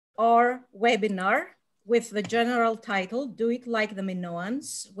our webinar with the general title, Do It Like the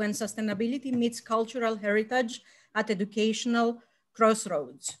Minoans, When Sustainability Meets Cultural Heritage at Educational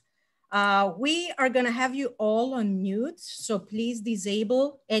Crossroads. We are gonna have you all on mute, so please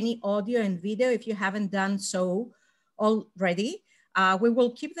disable any audio and video if you haven't done so already. We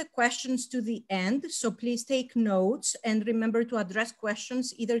will keep the questions to the end, so please take notes and remember to address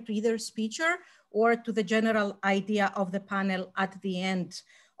questions either to either speaker or to the general idea of the panel at the end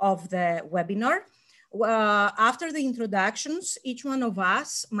of the webinar. After the introductions, each one of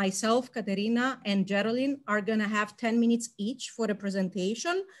us, myself, Katerina, and Geraldine, are gonna have 10 minutes each for a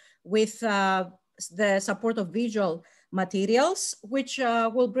presentation with the support of visual materials, which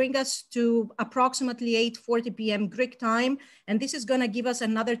will bring us to approximately 8:40 p.m. Greek time. And this is gonna give us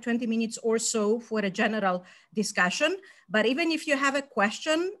another 20 minutes or so for a general discussion. But even if you have a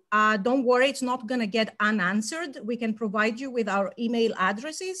question, don't worry, it's not gonna get unanswered. We can provide you with our email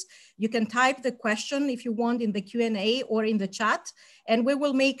addresses. You can type the question if you want in the Q&A or in the chat, and we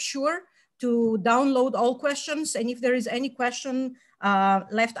will make sure to download all questions. And if there is any question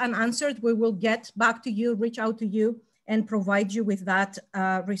left unanswered, we will get back to you, reach out to you, and provide you with that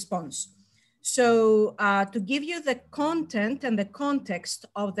response. So to give you the content and the context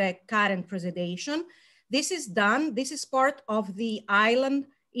of the current presentation, this is part of the Island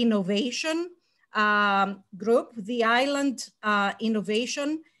Innovation group. The Island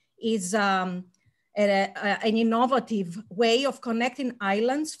Innovation is an innovative way of connecting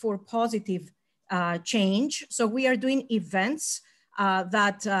islands for positive change. So we are doing events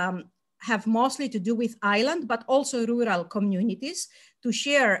that have mostly to do with island, but also rural communities to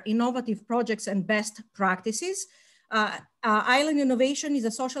share innovative projects and best practices. Island Innovation is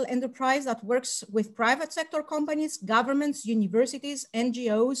a social enterprise that works with private sector companies, governments, universities,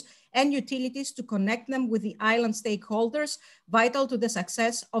 NGOs, and utilities to connect them with the island stakeholders vital to the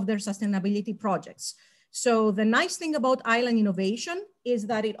success of their sustainability projects. So the nice thing about Island Innovation is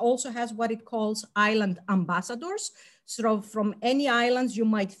that it also has what it calls island ambassadors. So from any islands you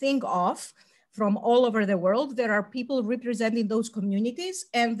might think of from all over the world, there are people representing those communities.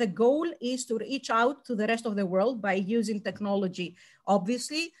 And the goal is to reach out to the rest of the world by using technology.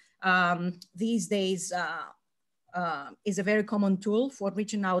 Obviously, these days is a very common tool for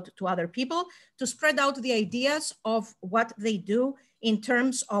reaching out to other people to spread out the ideas of what they do in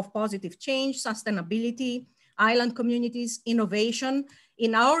terms of positive change, sustainability, island communities, innovation.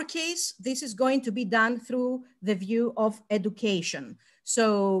 In our case, this is going to be done through the view of education.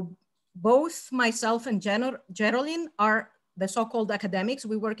 So both myself and Geraldine are the so-called academics.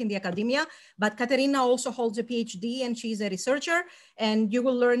 We work in the academia, but Katerina also holds a PhD and she's a researcher, and you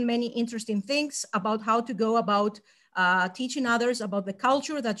will learn many interesting things about how to go about teaching others about the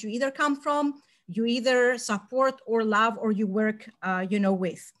culture that you either come from, you either support or love, or you work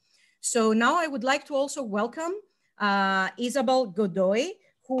with. So now I would like to also welcome Isabel Godoy,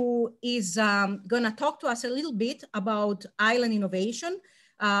 who is gonna talk to us a little bit about Island Innovation.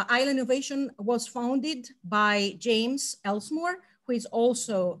 Island Innovation was founded by James Elsmore, who is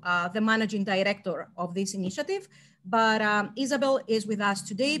also the managing director of this initiative. But Isabel is with us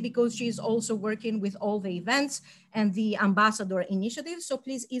today because she's also working with all the events and the ambassador initiative. So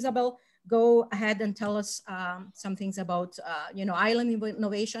please, Isabel, go ahead and tell us some things about Island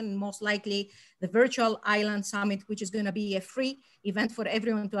Innovation, most likely the virtual Island Summit, which is going to be a free event for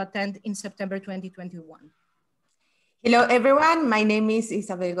everyone to attend in September 2021. Hello, everyone. My name is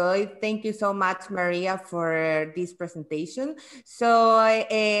Isabel Godoy. Thank you so much, Maria, for this presentation. So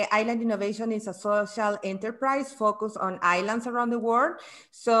Island Innovation is a social enterprise focused on islands around the world.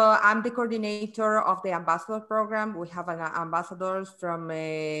 So I'm the coordinator of the ambassador program. We have ambassadors from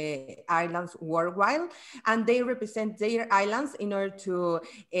islands worldwide, and they represent their islands in order to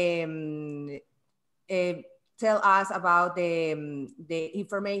tell us about the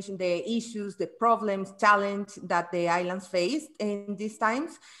information, the issues, the problems, challenge that the islands face in these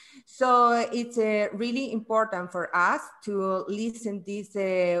times. So it's really important for us to listen these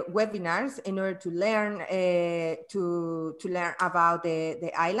webinars in order to learn about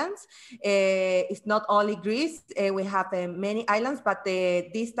the islands. It's not only Greece, we have many islands, but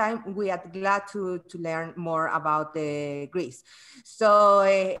this time we are glad to learn more about Greece. So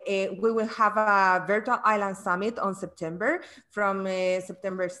we will have a virtual island summit on September, from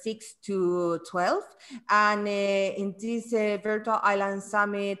September 6th to 12th. And in this virtual island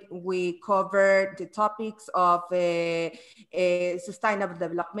summit, we cover the topics of sustainable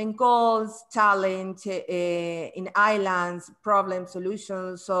development goals, challenge in islands, problem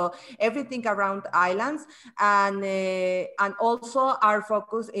solutions, so everything around islands, and also our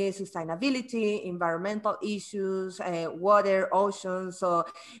focus is sustainability, environmental issues, water, oceans. So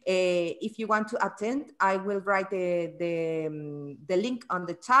if you want to attend, I will write the link on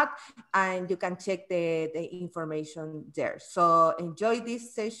the chat, and you can check the information there. So enjoy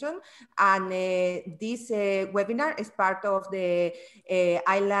this session, and this webinar is part of the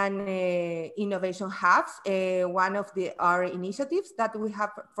Island Innovation Hubs, one of our initiatives that we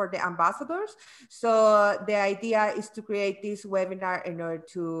have for the ambassadors. So the idea is to create this webinar in order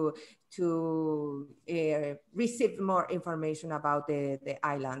to receive more information about the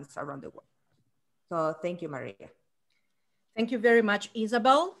islands around the world. So thank you, Maria. Thank you very much,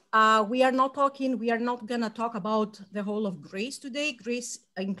 Isabel. We are not gonna talk about the whole of Greece today. Greece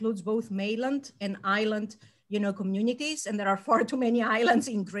includes both mainland and island, communities, and there are far too many islands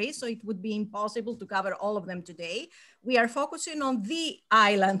in Greece, so it would be impossible to cover all of them today. We are focusing on the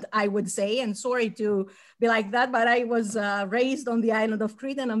island, I would say, and sorry to be like that, but I was raised on the island of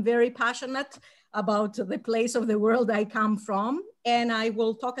Crete, and I'm very passionate about the place of the world I come from, and I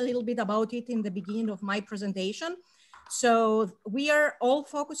will talk a little bit about it in the beginning of my presentation. So we are all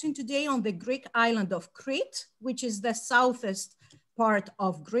focusing today on the Greek island of Crete, which is the southeast part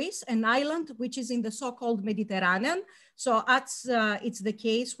of Greece, an island which is in the so-called Mediterranean. So it's the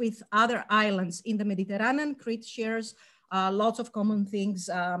case with other islands in the Mediterranean. Crete shares lots of common things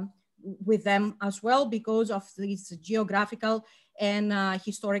with them as well because of this geographical and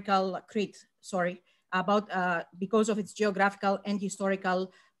historical Crete, because of its geographical and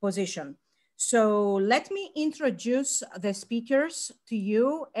historical position. So let me introduce the speakers to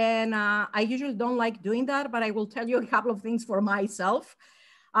you. And I usually don't like doing that, but I will tell you a couple of things for myself.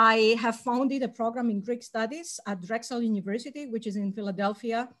 I have founded a program in Greek studies at Drexel University, which is in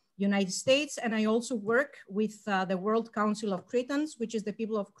Philadelphia, United States. And I also work with the World Council of Cretans, which is the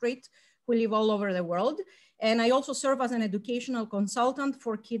people of Crete who live all over the world. And I also serve as an educational consultant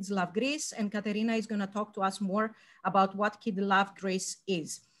for Kids Love Greece. And Katerina is gonna talk to us more about what Kids Love Greece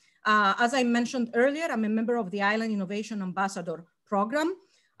is. As I mentioned earlier, I'm a member of the Island Innovation Ambassador Program.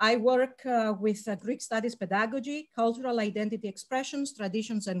 I work with Greek studies pedagogy, cultural identity expressions,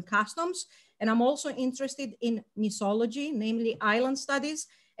 traditions and customs. And I'm also interested in misology, namely island studies,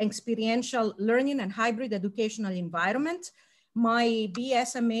 experiential learning and hybrid educational environment. My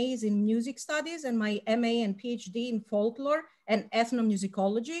BSMA is in music studies and my MA and PhD in folklore and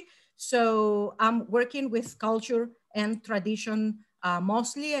ethnomusicology. So I'm working with culture and tradition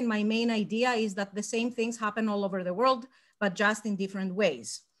mostly, and my main idea is that the same things happen all over the world, but just in different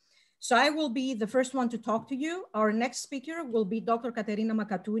ways. So I will be the first one to talk to you. Our next speaker will be Dr. Katerina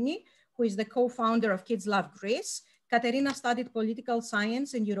Makatouni, who is the co-founder of Kids Love Greece. Katerina studied political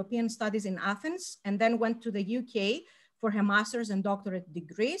science and European studies in Athens, and then went to the UK for her master's and doctorate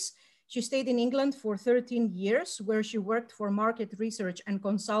degrees. She stayed in England for 13 years, where she worked for market research and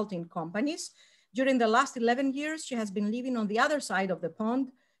consulting companies. During the last 11 years, she has been living on the other side of the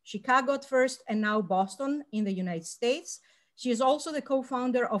pond, Chicago at first, and now Boston in the United States. She is also the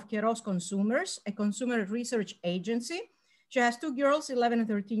co-founder of Keros Consumers, a consumer research agency. She has two girls, 11 and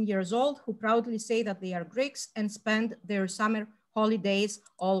 13 years old, who proudly say that they are Greeks and spend their summer holidays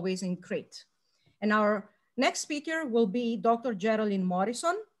always in Crete. And our next speaker will be Dr. Geraldine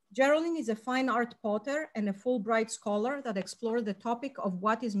Morrison. Geraldine is a fine art potter and a Fulbright scholar that explored the topic of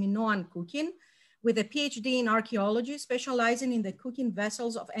what is Minoan cooking, with a PhD in archaeology, specializing in the cooking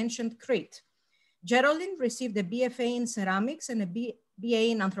vessels of ancient Crete. Geraldine received a BFA in ceramics and a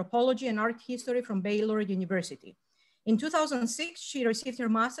BA in anthropology and art history from Baylor University. In 2006, she received her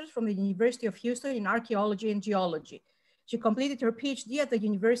master's from the University of Houston in archaeology and geology. She completed her PhD at the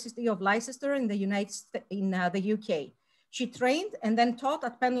University of Leicester in the UK. She trained and then taught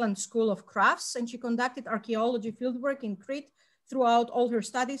at Penland School of Crafts, and she conducted archaeology fieldwork in Crete throughout all her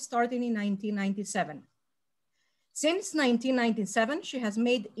studies, starting in 1997. Since 1997, she has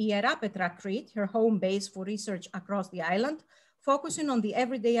made Ierapetra Crete her home base for research across the island, focusing on the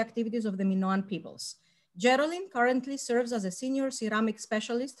everyday activities of the Minoan peoples. Geraldine currently serves as a senior ceramic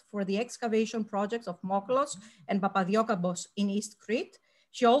specialist for the excavation projects of Mokolos and Papadiokabos in East Crete.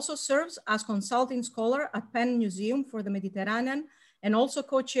 She also serves as consulting scholar at Penn Museum for the Mediterranean, and also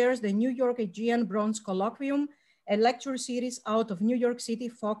co-chairs the New York Aegean Bronze Colloquium, a lecture series out of New York City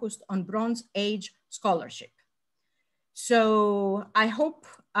focused on Bronze Age scholarship. So I hope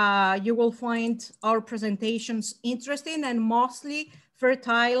you will find our presentations interesting and mostly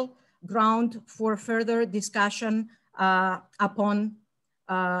fertile ground for further discussion upon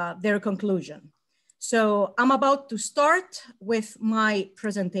their conclusion. So I'm about to start with my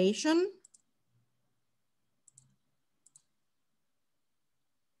presentation.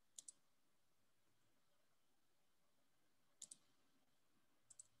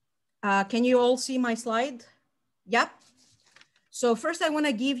 Can you all see my slide? Yep. So first I want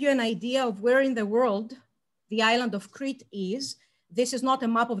to give you an idea of where in the world the island of Crete is. This is not a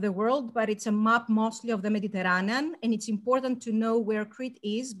map of the world, but it's a map mostly of the Mediterranean. And it's important to know where Crete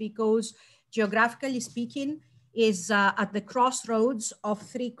is because geographically speaking is at the crossroads of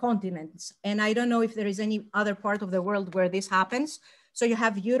 3 continents. And I don't know if there is any other part of the world where this happens. So you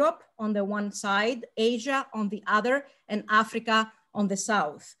have Europe on the one side, Asia on the other, and Africa on the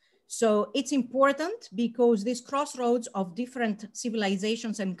south. So it's important because this crossroads of different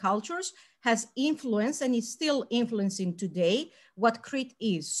civilizations and cultures has influenced and is still influencing today what Crete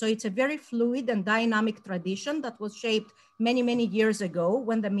is. So it's a very fluid and dynamic tradition that was shaped many, many years ago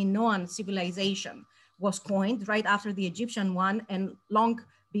when the Minoan civilization was coined right after the Egyptian one and long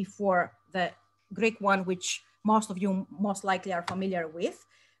before the Greek one, which most of you most likely are familiar with.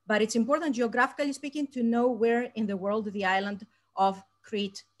 But it's important geographically speaking to know where in the world the island of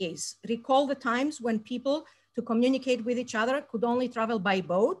Crete is. Recall the times when people to communicate with each other could only travel by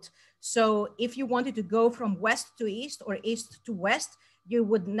boat. So if you wanted to go from west to east or east to west, you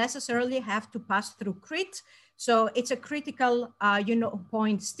would necessarily have to pass through Crete. So it's a critical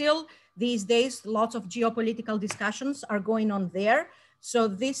point still. These days, lots of geopolitical discussions are going on there. So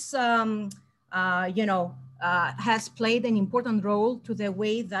this has played an important role to the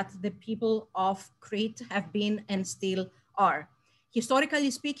way that the people of Crete have been and still are.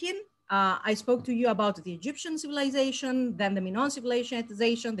 Historically speaking, I spoke to you about the Egyptian civilization, then the Minoan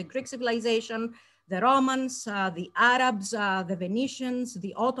civilization, the Greek civilization, the Romans, the Arabs, the Venetians,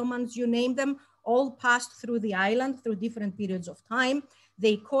 the Ottomans, you name them, all passed through the island through different periods of time.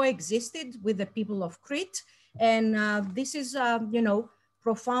 They coexisted with the people of Crete. And this is,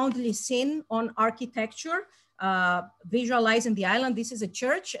 profoundly seen on architecture, visualizing the island. This is a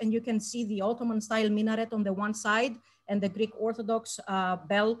church, and you can see the Ottoman style minaret on the one side and the Greek Orthodox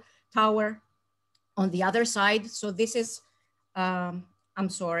bell tower on the other side. So this is, I'm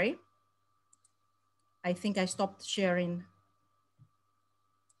sorry. I think I stopped sharing.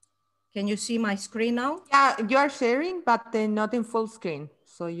 Can you see my screen now? Yeah, you are sharing, but not in full screen.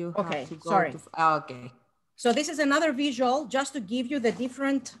 So you have to go sorry. Okay. So this is another visual just to give you the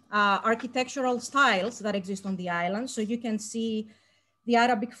different architectural styles that exist on the island. So you can see the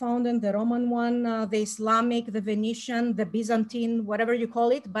Arabic fountain, the Roman one, the Islamic, the Venetian, the Byzantine, whatever you call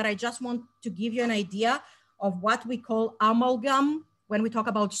it. But I just want to give you an idea of what we call amalgam when we talk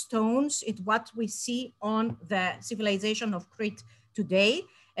about stones. It's what we see on the civilization of Crete today.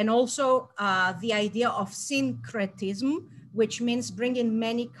 And also the idea of syncretism, which means bringing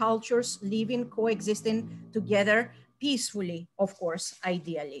many cultures living, coexisting together peacefully, of course,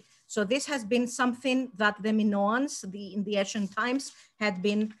 ideally. So this has been something that the Minoans in the ancient times had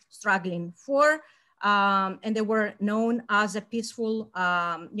been struggling for. And they were known as a peaceful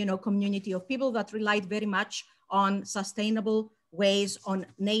community of people that relied very much on sustainable ways, on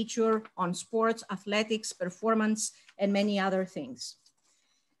nature, on sports, athletics, performance, and many other things.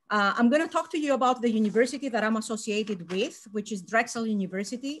 I'm going to talk to you about the university that I'm associated with, which is Drexel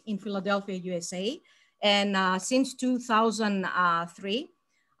University in Philadelphia, USA. And since 2003,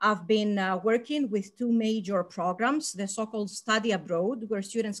 I've been working with 2 major programs, the so-called study abroad, where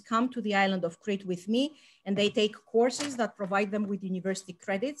students come to the island of Crete with me, and they take courses that provide them with university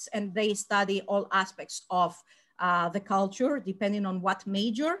credits, and they study all aspects of the culture, depending on what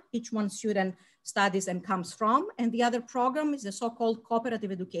major each one student studies and comes from. And the other program is the so-called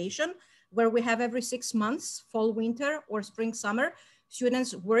cooperative education, where we have every 6 months, fall, winter, or spring, summer,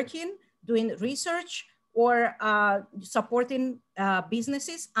 students working, doing research, or supporting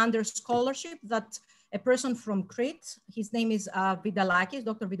businesses under scholarship that a person from Crete, his name is Vidalakis,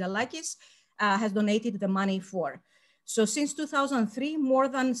 Dr. Vidalakis, has donated the money for. So since 2003, more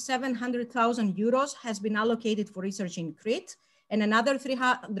than 700,000 euros has been allocated for research in Crete, and another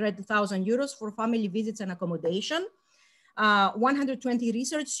 300,000 euros for family visits and accommodation. 120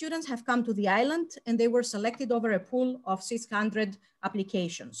 research students have come to the island, and they were selected over a pool of 600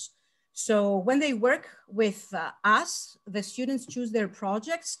 applications. So when they work with us, the students choose their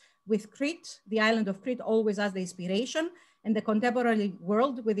projects with Crete, the island of Crete, always as the inspiration, and the contemporary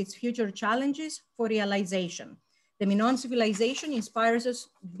world with its future challenges for realization. The Minoan civilization inspires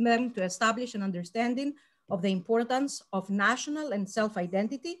them to establish an understanding of the importance of national and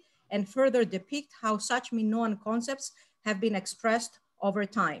self-identity, and further depict how such Minoan concepts have been expressed over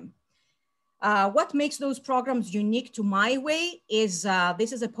time. What makes those programs unique to my way is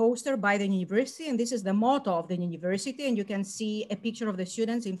this is a poster by the university, and this is the motto of the university. And you can see a picture of the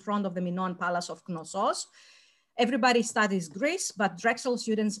students in front of the Minoan Palace of Knossos. Everybody studies Greece, but Drexel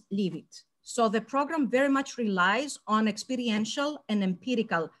students leave it. So the program very much relies on experiential and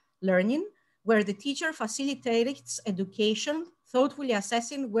empirical learning, where the teacher facilitates education, thoughtfully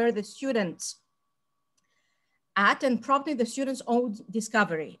assessing where the students at and prompting the students' own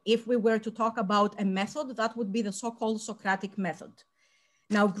discovery. If we were to talk about a method, that would be the so-called Socratic method.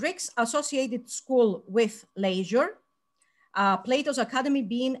 Now, Greeks associated school with leisure, Plato's Academy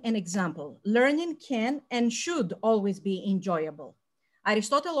being an example. Learning can and should always be enjoyable.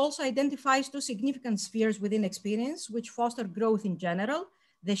 Aristotle also identifies two significant spheres within experience, which foster growth in general,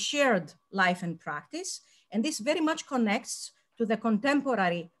 the shared life and practice. And this very much connects to the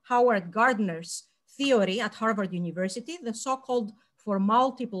contemporary Howard Gardner's theory at Harvard University, the so-called for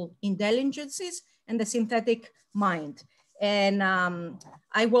multiple intelligences and the synthetic mind. And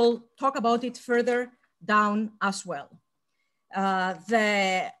I will talk about it further down as well.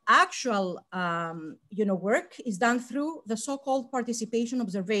 The actual work is done through the so-called participation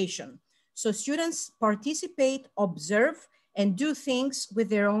observation. So students participate, observe, and do things with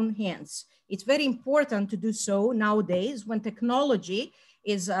their own hands. It's very important to do so nowadays when technology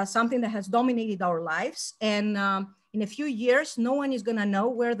is something that has dominated our lives. And in a few years, no one is gonna know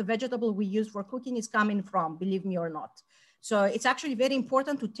where the vegetable we use for cooking is coming from, believe me or not. So it's actually very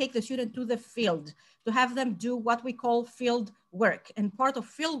important to take the student to the field, to have them do what we call field work. And part of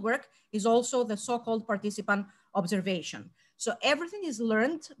field work is also the so-called participant observation. So everything is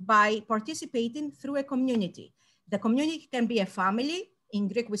learned by participating through a community. The community can be a family. In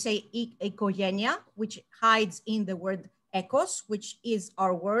Greek, we say ekougenia, which hides in the word ekos, which is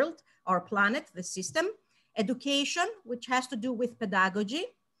our world, our planet, the system. Education, which has to do with pedagogy.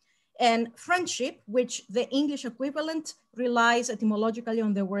 And friendship, which the English equivalent relies etymologically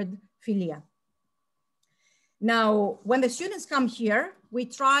on the word philia. Now, when the students come here, we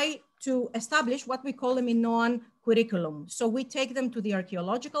try to establish what we call a Minoan curriculum. So we take them to the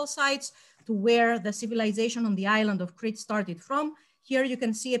archaeological sites, to where the civilization on the island of Crete started from. Here you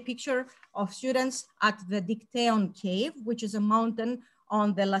can see a picture of students at the Dictaeon cave, which is a mountain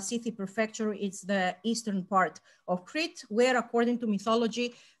on the Lassithi prefecture. It's the eastern part of Crete, where according to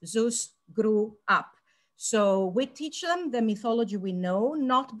mythology, Zeus grew up. So we teach them the mythology we know,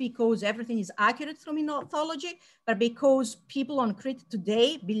 not because everything is accurate from mythology, but because people on Crete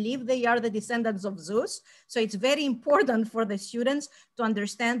today believe they are the descendants of Zeus. So it's very important for the students to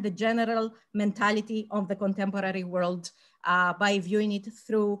understand the general mentality of the contemporary world by viewing it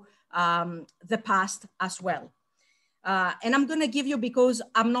through the past as well. And I'm gonna give you, because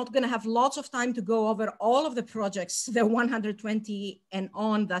I'm not gonna have lots of time to go over all of the projects, the 120 and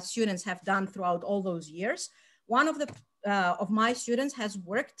on that students have done throughout all those years. One of my students has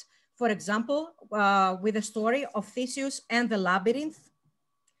worked, for example, with the story of Theseus and the labyrinth,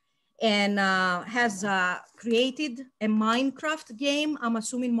 and has created a Minecraft game. I'm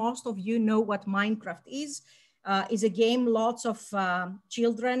assuming most of you know what Minecraft is. Is a game lots of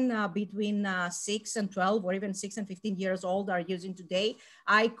children between 6 and 12 or even 6 and 15 years old are using today.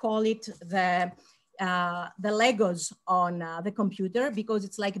 I call it the Legos on the computer, because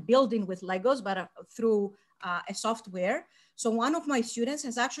it's like building with Legos, but through a software. So one of my students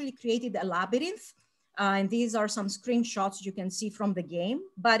has actually created a labyrinth, and these are some screenshots you can see from the game,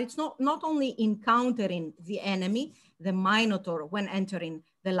 but it's not only encountering the enemy, the Minotaur, when entering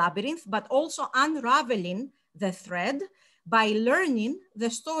the labyrinth, but also unraveling the thread by learning the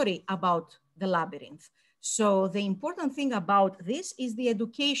story about the labyrinth. So the important thing about this is the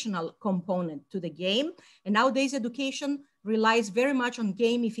educational component to the game. And nowadays education relies very much on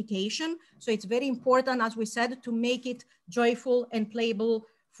gamification. So it's very important, as we said, to make it joyful and playable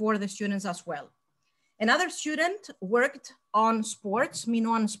for the students as well. Another student worked on sports,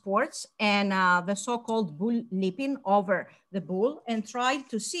 Minoan sports, and the so-called bull leaping over the bull, and tried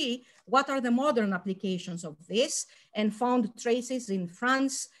to see what are the modern applications of this, and found traces in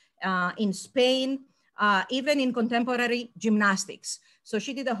France, in Spain, even in contemporary gymnastics. So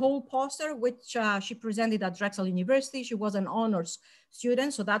she did a whole poster, which she presented at Drexel University. She was an honors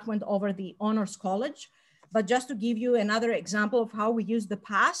student, so that went over the honors college. But just to give you another example of how we use the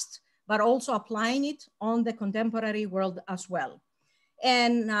past, but also applying it on the contemporary world as well.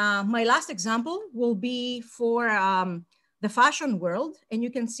 And my last example will be for the fashion world. And you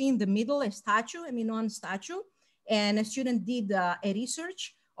can see in the middle a statue, a Minoan statue. And a student did a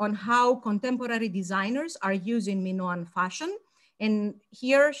research on how contemporary designers are using Minoan fashion. And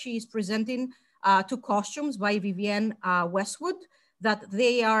here she is presenting two costumes by Vivienne Westwood. that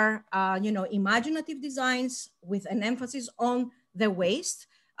they are, imaginative designs with an emphasis on the waist,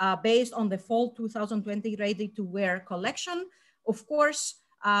 based on the fall 2020 ready-to-wear collection. Of course,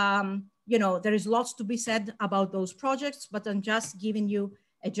 there is lots to be said about those projects, but I'm just giving you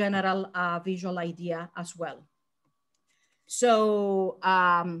a general visual idea as well. So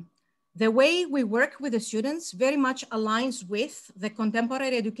the way we work with the students very much aligns with the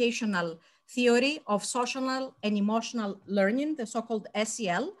contemporary educational theory of social and emotional learning, the so-called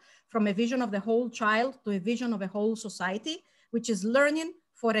SEL, from a vision of the whole child to a vision of a whole society, which is learning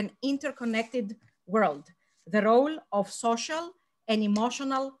for an interconnected world. The role of social and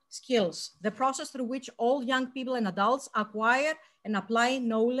emotional skills, the process through which all young people and adults acquire and apply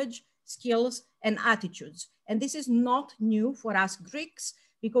knowledge, skills, and attitudes. And this is not new for us Greeks,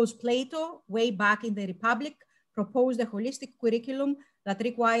 because Plato, way back in the Republic, proposed a holistic curriculum that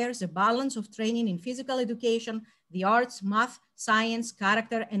requires a balance of training in physical education, the arts, math, science,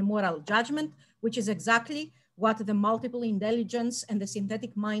 character, and moral judgment, which is exactly what the multiple intelligence and the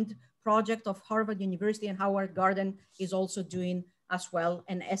synthetic mind project of Harvard University and Howard Garden is also doing as well.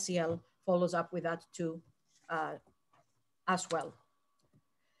 And SEL follows up with that too as well.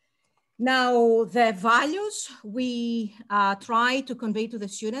 Now, the values we try to convey to the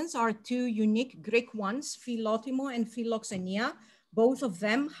students are two unique Greek ones, philotimo and philoxenia. Both of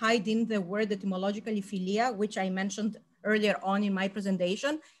them hide in the word etymologically philia, which I mentioned earlier on in my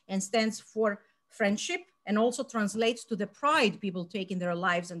presentation, and stands for friendship, and also translates to the pride people take in their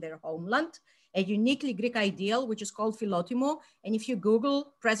lives and their homeland, a uniquely Greek ideal, which is called philotimo. And if you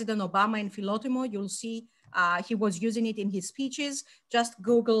Google President Obama and philotimo, you'll see he was using it in his speeches. Just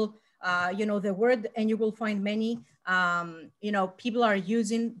Google the word, and you will find many, people are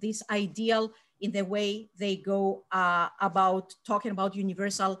using this ideal in the way they go about talking about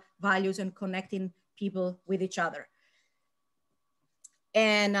universal values and connecting people with each other.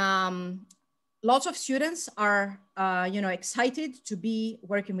 And lots of students are, excited to be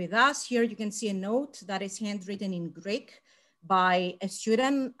working with us. Here you can see a note that is handwritten in Greek by a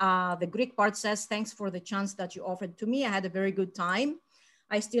student. The Greek part says, "Thanks for the chance that you offered to me. I had a very good time.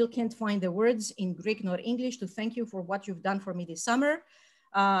 I still can't find the words in Greek nor English to thank you for what you've done for me this summer.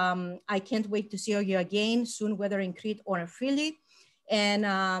 I can't wait to see you again soon, whether in Crete or in Philly." And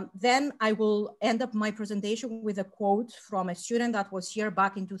then I will end up my presentation with a quote from a student that was here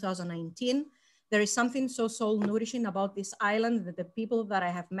back in 2019. "There is something so soul nourishing about this island that the people that I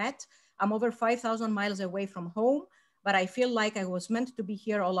have met. I'm over 5,000 miles away from home, but I feel like I was meant to be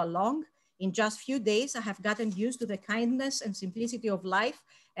here all along. In just few days, I have gotten used to the kindness and simplicity of life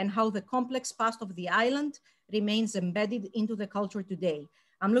and how the complex past of the island remains embedded into the culture today.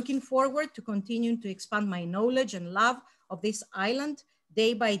 I'm looking forward to continuing to expand my knowledge and love of this island.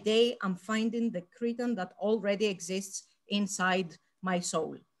 Day by day, I'm finding the Cretan that already exists inside my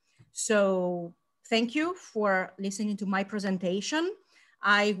soul." So thank you for listening to my presentation.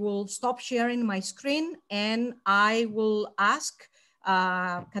 I will stop sharing my screen and I will ask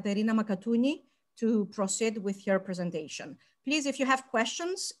Katerina Makatouni to proceed with her presentation. Please, if you have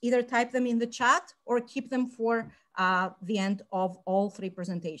questions, either type them in the chat or keep them for the end of all three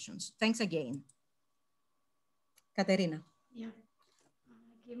presentations. Thanks again. Katerina. Yeah,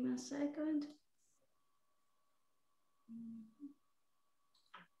 give me a second.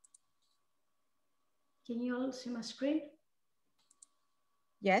 Can you all see my screen?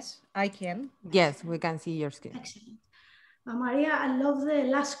 Yes, I can. Yes, we can see your screen. Excellent. Maria, I love the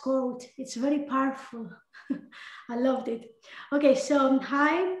last quote. It's very powerful. I loved it. Okay, so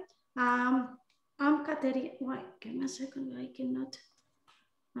hi, I'm Katerina. Wait, give me a second. I cannot.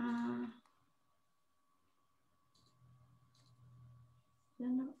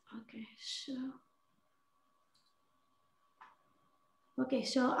 Okay,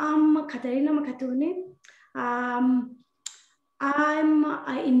 so I'm Katerina Makatouni. I'm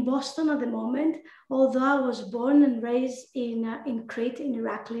in Boston at the moment, although I was born and raised in Crete, in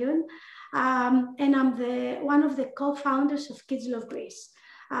Heraklion, and I'm one of the co-founders of Kids Love Greece.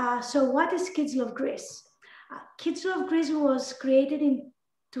 So what is Kids Love Greece? Kids Love Greece was created in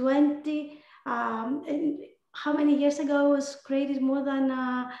how many years ago? It was created more than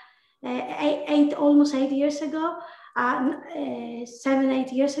almost 8 years ago.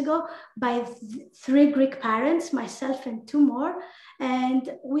 7-8 years ago by 3 Greek parents, myself and 2 more.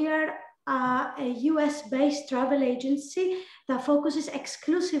 And we are a US-based travel agency that focuses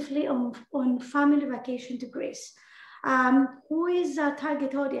exclusively on family vacation to Greece. Who is our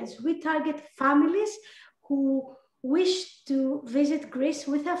target audience? We target families who wish to visit Greece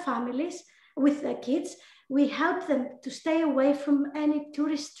with their families, with their kids. We help them to stay away from any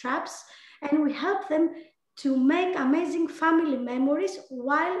tourist traps, and we help them to make amazing family memories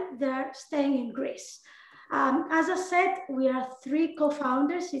while they're staying in Greece. As I said, we are 3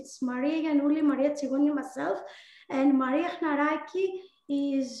 co-founders. It's Maria Giannouli, Maria Tsigoni, myself, and Maria Hnaraki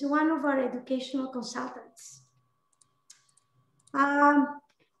is one of our educational consultants. Let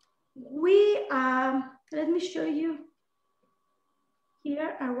me show you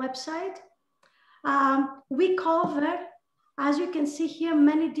here our website. We cover, as you can see here,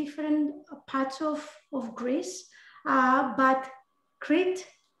 many different parts of Greece, but Crete,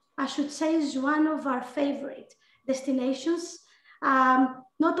 I should say, is one of our favorite destinations,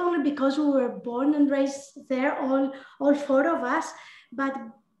 not only because we were born and raised there, all 4 of us, but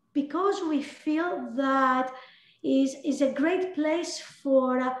because we feel that is a great place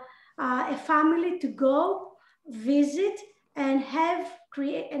for a family to go visit and have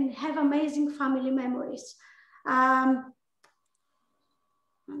amazing family memories.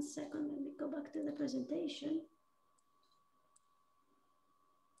 One second, let me go back to the presentation.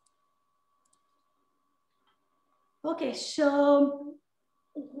 Okay, so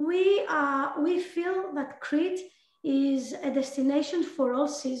we feel that Crete is a destination for all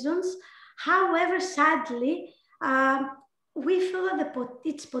seasons. However, sadly, we feel that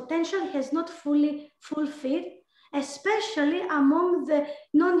its potential has not fully fulfilled, especially among the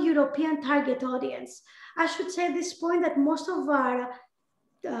non-European target audience. I should say at this point that most of our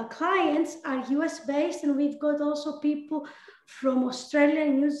clients are US-based, and we've got also people from Australia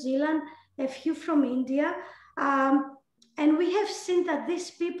and New Zealand, a few from India. And we have seen that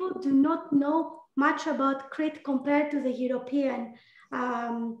these people do not know much about Crete compared to the European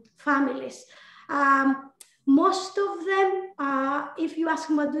families. Most of them, if you ask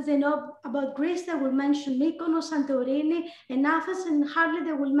them what do they know about Greece, they will mention Mykonos, Santorini, and Athens, and hardly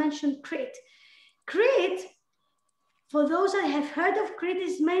they will mention Crete. Crete, for those that have heard of Crete,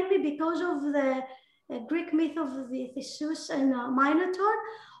 is mainly because of the Greek myth of the Theseus and Minotaur.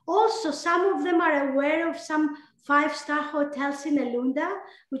 Also, some of them are aware of some 5-star hotels in Elunda,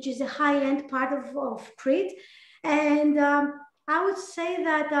 which is a high-end part of Crete. And I would say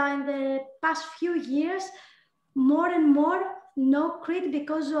that in the past few years, more and more know Crete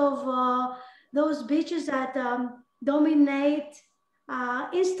because of those beaches that dominate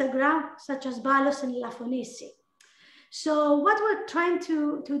Instagram, such as Balos and Lafonisi. So what we're trying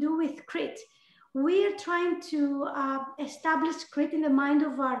to do with Crete, we're trying to establish Crete in the mind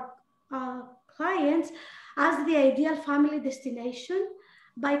of our clients as the ideal family destination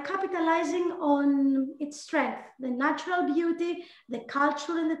by capitalizing on its strength, the natural beauty, the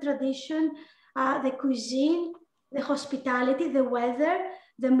culture and the tradition, the cuisine, the hospitality, the weather,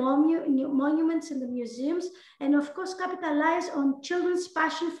 the monuments and the museums, and of course capitalize on children's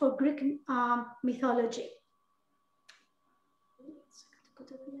passion for Greek mythology. Let's go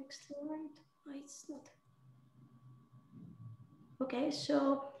to the next slide. Oh, it's not. Okay,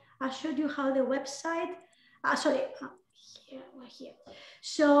 so I showed you how the website, here.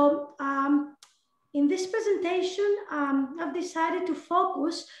 So in this presentation, I've decided to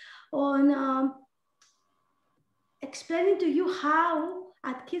focus on explaining to you how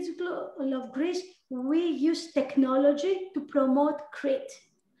at Kids Love Greece, we use technology to promote Crete.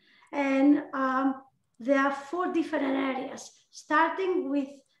 And there are 4 different areas, starting with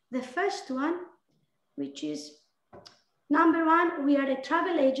the first one, which is number 1, we are a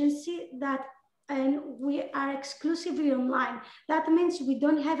travel agency and we are exclusively online. That means we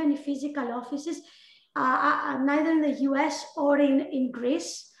don't have any physical offices, neither in the US or in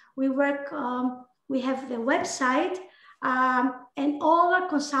Greece. We work, we have the website, and all our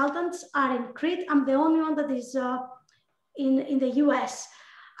consultants are in Crete. I'm the only one that is in the US.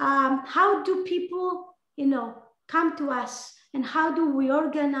 How do people, come to us, and how do we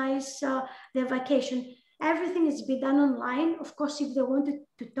organize their vacation? Everything is be done online. Of course, if they want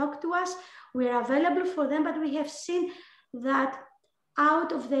to talk to us, we are available for them, but we have seen that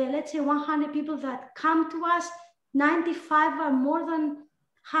out of the, let's say, 100 people that come to us, 95 are more than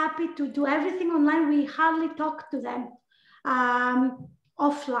happy to do everything online. We hardly talk to them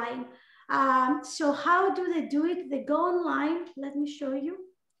offline. So how do they do it? They go online. Let me show you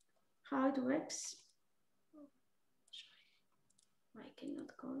how it works. I cannot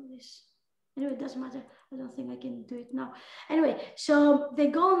go this. Anyway, it doesn't matter. I don't think I can do it now. Anyway, so they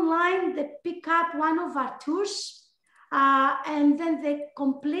go online, they pick up one of our tours, and then they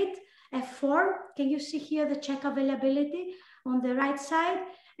complete a form. Can you see here the check availability on the right side?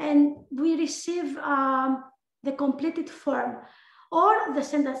 And we receive the completed form. Or they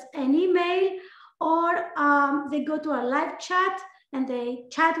send us an email, or they go to our live chat and they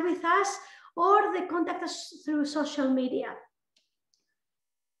chat with us, or they contact us through social media.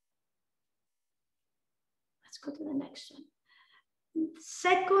 go to the next one.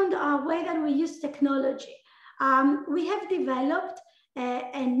 Second way that we use technology. We have developed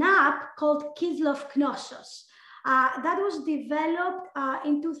an app called Kids Love Knossos. That was developed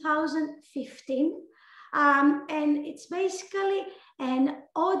in 2015. And it's basically an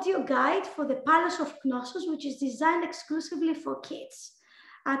audio guide for the Palace of Knossos, which is designed exclusively for kids.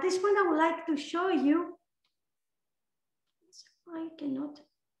 At this point, I would like to show you. I cannot.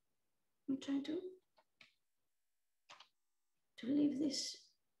 I'm trying to leave this.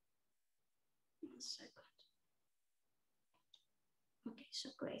 1 second. Okay, so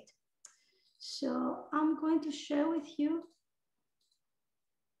great. So I'm going to share with you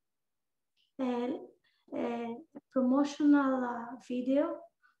a promotional video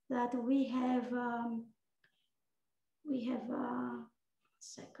that we have.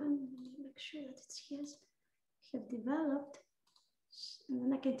 Second, make sure that it's here. We have developed, and then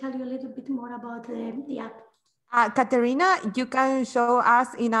I can tell you a little bit more about the app. Katerina, you can show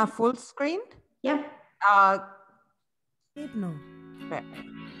us in a full screen? Yeah. Hypno.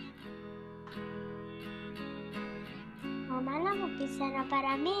 Μαμά μου πεις ένα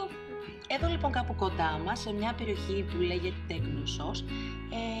παραμύθι. Εδώ λοιπόν κάπου κοντά μας, σε μια περιοχή που λέγεται Κνωσσός,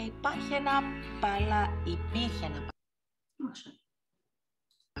 υπήρχε ένα παλάτι.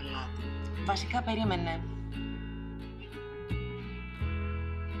 Βασικά περίμενε.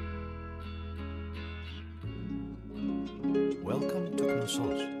 Welcome to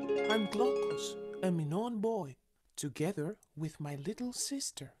Knossos. I'm Glokos, a Minoan boy. Together with my little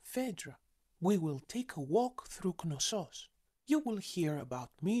sister, Phaedra, we will take a walk through Knossos. You will hear about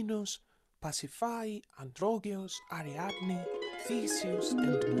Minos, Pasiphae, Androgeos, Ariadne, Theseus,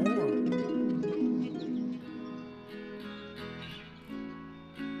 and more.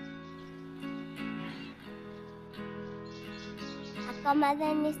 Ακόμα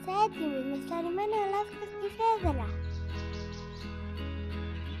δεν είστε έτοιμοι, με σταρημένο λάθος στη Φέδρα.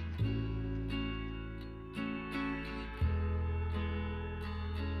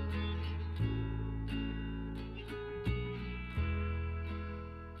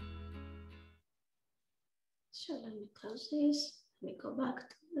 So let me close this. Let me go back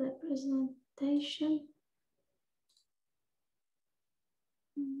to the presentation.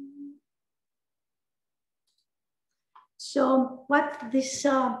 So what this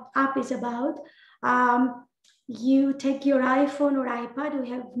app is about, you take your iPhone or iPad. We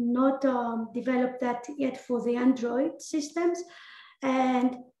have not developed that yet for the Android systems. And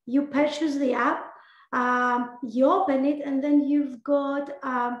you purchase the app, you open it, and then you've got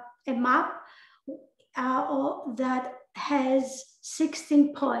a map that has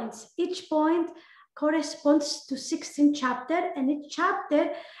 16 points. Each point corresponds to 16 chapters, and each chapter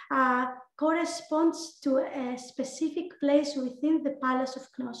corresponds to a specific place within the Palace of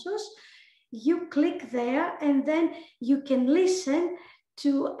Knossos. You click there, and then you can listen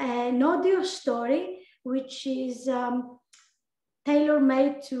to an audio story, which is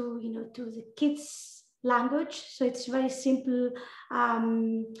tailor-made to, to the kids' language. So it's very simple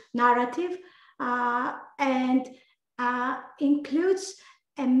narrative, and includes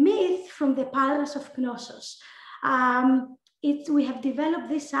a myth from the Palace of Knossos. We have developed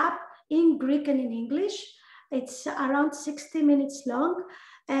this app in Greek and in English. It's around 60 minutes long,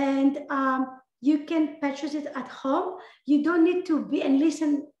 and you can purchase it at home. You don't need to be and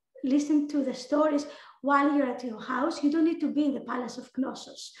listen to the stories while you're at your house. You don't need to be in the Palace of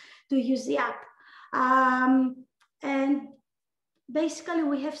Knossos to use the app. And basically,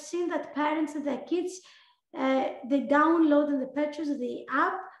 we have seen that parents and their kids, they download and they purchase the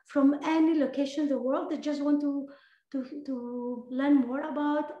app from any location in the world. They just want to learn more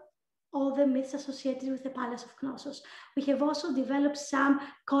about all the myths associated with the Palace of Knossos. We have also developed some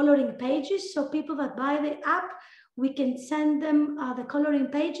coloring pages. So people that buy the app, we can send them the coloring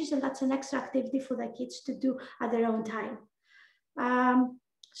pages, and that's an extra activity for the kids to do at their own time.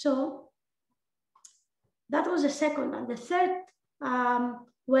 So that was the second one. The third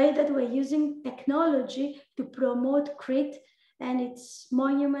way that we're using technology to promote Crete and its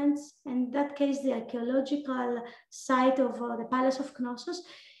monuments, in that case, the archaeological site of the Palace of Knossos,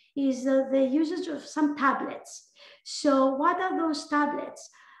 is the usage of some tablets. So what are those tablets?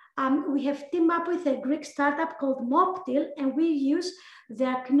 We have teamed up with a Greek startup called Moptil, and we use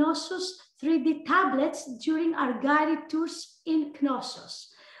their Knossos 3D tablets during our guided tours in Knossos.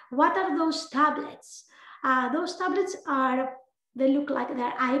 What are those tablets? Those tablets they look like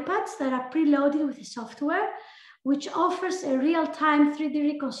they're iPads that are preloaded with the software, which offers a real-time 3D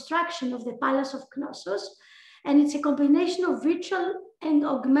reconstruction of the Palace of Knossos. And it's a combination of virtual and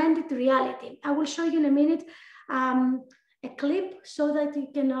augmented reality. I will show you in a minute a clip so that you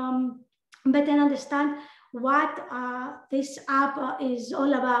can better understand what this app is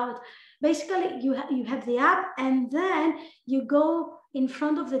all about. Basically, you have the app, and then you go in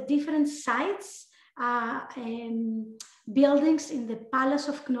front of the different sites, buildings in the Palace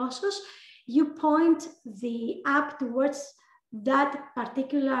of Knossos. You point the app towards that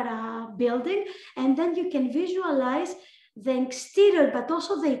particular building, and then you can visualize the exterior, but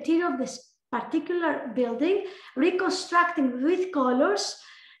also the interior of this particular building, reconstructing with colors.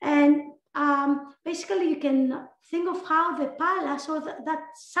 And basically, you can think of how the palace, or that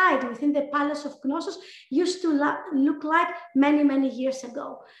site within the Palace of Knossos, used to look like many, many years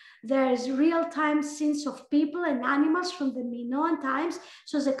ago. There's real-time scenes of people and animals from the Minoan times.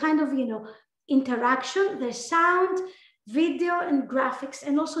 So it's a kind of, interaction. There's sound, video, and graphics,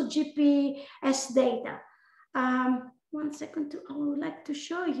 and also GPS data. 1 second, I would like to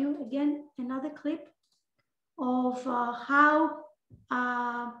show you again another clip of how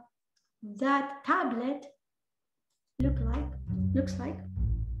that tablet looks like.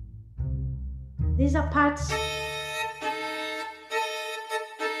 These are parts.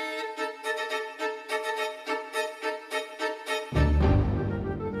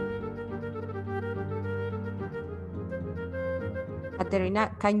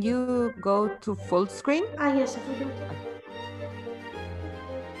 Katerina, can you go to full screen? Yes, I forgot.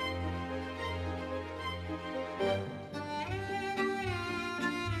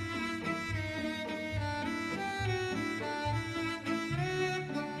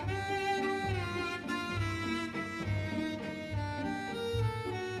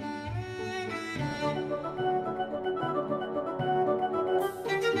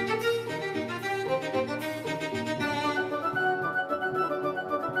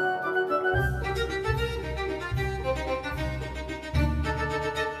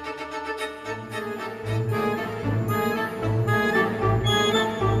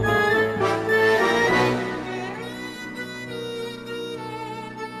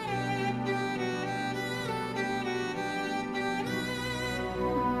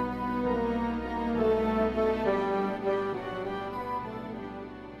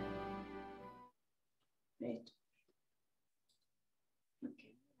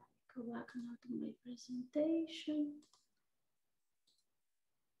 Go back now to my presentation.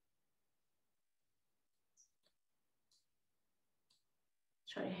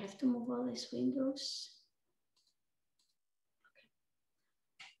 Sorry, I have to move all these windows. Okay.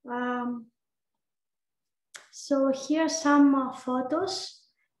 So here are some photos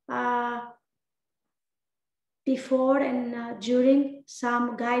before and during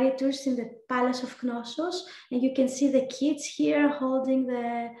some guided tours in the Palace of Knossos, and you can see the kids here holding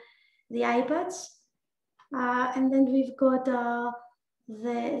the iPads, and then we've got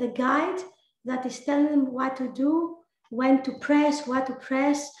the guide that is telling them what to do, when to press, what to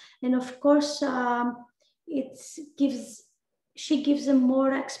press, and of course she gives them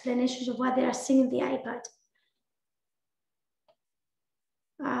more explanations of what they are seeing in the iPad.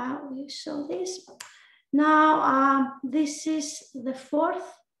 We saw this. Now this is the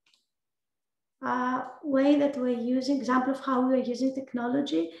fourth way that we're using, example of how we're using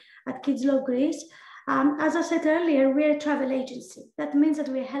technology at Kids Love Greece. As I said earlier, we're a travel agency. That means that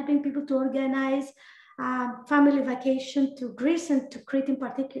we're helping people to organize family vacation to Greece and to Crete in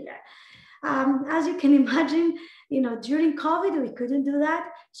particular. As you can imagine, during COVID, we couldn't do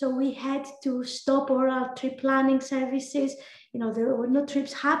that. So we had to stop all our trip planning services. There were no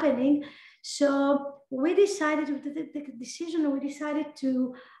trips happening. So we decided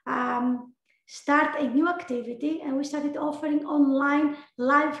to start a new activity, and we started offering online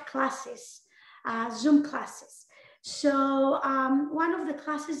live classes, Zoom classes. So one of the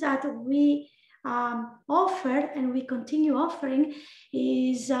classes that we offer and we continue offering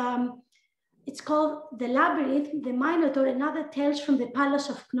is, it's called The Labyrinth, the Minotaur, and Other Tales from the Palace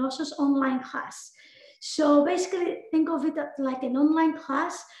of Knossos online class. So basically think of it like an online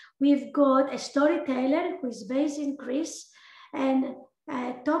class. We've got a storyteller who is based in Greece and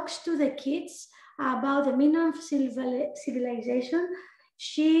talks to the kids about the Minoan civilization.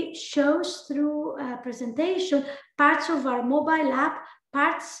 She shows through a presentation parts of our mobile app,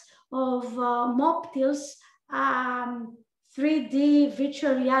 parts of Moptil's 3D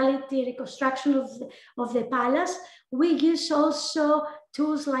virtual reality reconstruction of the palace. We use also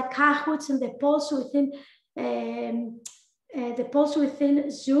tools like Kahoots and the polls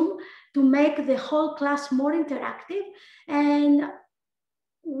within Zoom to make the whole class more interactive. And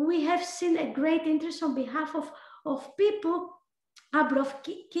we have seen a great interest on behalf of people abroad,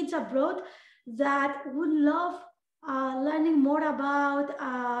 kids abroad, that would love learning more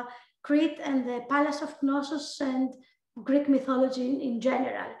about Crete and the Palace of Knossos and Greek mythology in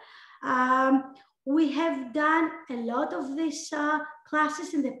general. We have done a lot of these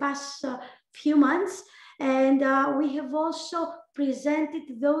classes in the past few months, and we have also presented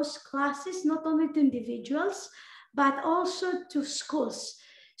those classes not only to individuals, but also to schools.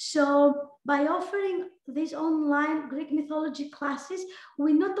 So by offering these online Greek mythology classes,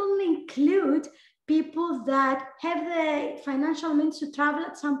 we not only include people that have the financial means to travel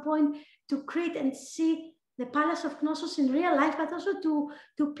at some point to Crete and see the Palace of Knossos in real life, but also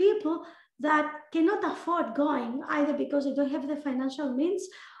to people that cannot afford going, either because they don't have the financial means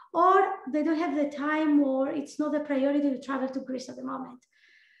or they don't have the time, or it's not a priority to travel to Greece at the moment.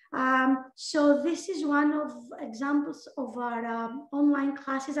 So this is one of examples of our online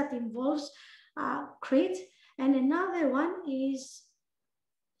classes that involves Crete. And another one is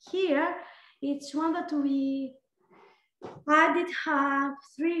here. It's one that we added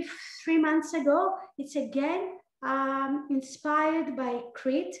three months ago. It's again inspired by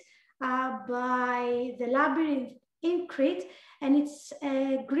Crete, by the labyrinth in Crete, and it's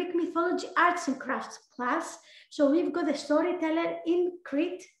a Greek mythology arts and crafts class. So we've got a storyteller in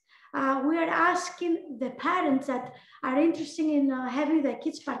Crete. We are asking the parents that are interested in having their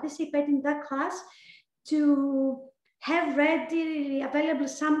kids participate in that class to have readily available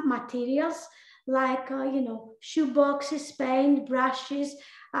some materials like, shoe boxes, paint, brushes,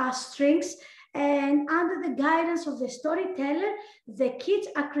 strings. And under the guidance of the storyteller, the kids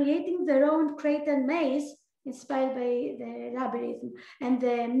are creating their own Cretan maze inspired by the labyrinth and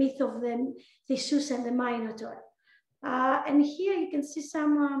the myth of the Theseus and the Minotaur. And here you can see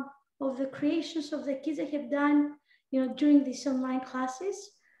some of the creations of the kids that have done, during these online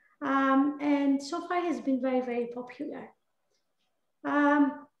classes. And so far has been very, very popular.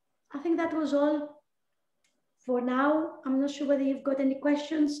 I think that was all for now. I'm not sure whether you've got any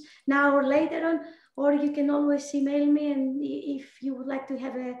questions now or later on, or you can always email me and if you would like to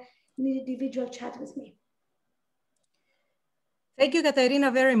have an individual chat with me. Thank you,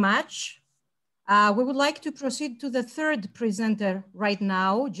 Katerina, very much. We would like to proceed to the third presenter right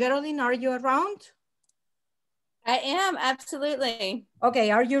now. Geraldine, are you around? I am, absolutely.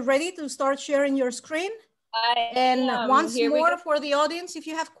 Okay, are you ready to start sharing your screen? I am. Once Here more for the audience, if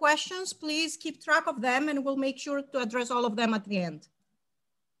you have questions, please keep track of them and we'll make sure to address all of them at the end.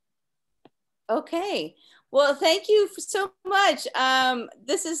 Okay, well, thank you so much. I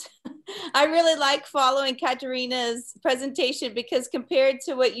really like following Katerina's presentation because compared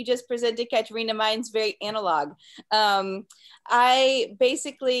to what you just presented, Katerina, mine's very analog. I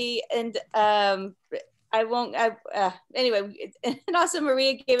basically, anyway, and also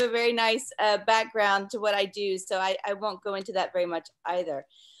Maria gave a very nice background to what I do, so I won't go into that very much either.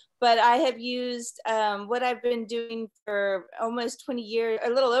 But I have used what I've been doing for almost 20 years, a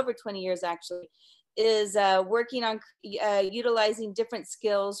little over 20 years actually, is working on utilizing different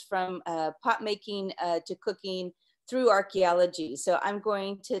skills from pot making to cooking through archaeology. So I'm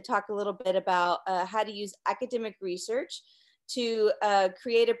going to talk a little bit about how to use academic research to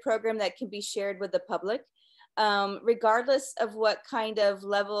create a program that can be shared with the public, regardless of what kind of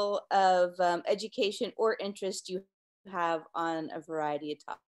level of education or interest you have on a variety of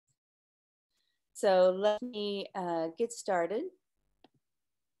topics. So let me get started.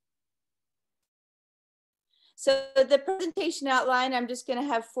 So the presentation outline, I'm just going to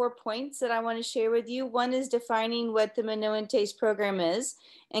have 4 points that I want to share with you. One is defining what the Minoan Taste program is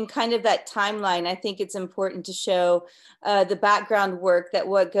and kind of that timeline. I think it's important to show the background work that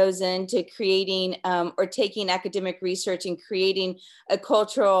what goes into creating or taking academic research and creating a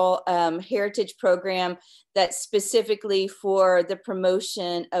cultural heritage program that's specifically for the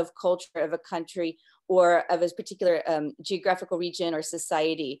promotion of culture of a country or of a particular geographical region or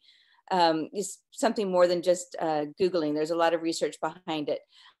society. Is something more than just Googling. There's a lot of research behind it.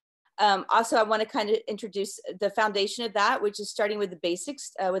 Also, I want to kind of introduce the foundation of that, which is starting with the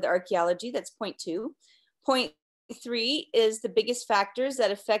basics with archaeology. That's point 2. Point 3 is the biggest factors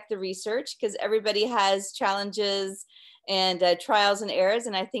that affect the research, because everybody has challenges and trials and errors,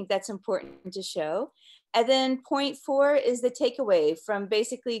 and I think that's important to show. And then point 4 is the takeaway from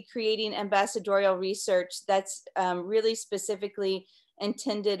basically creating ambassadorial research that's really specifically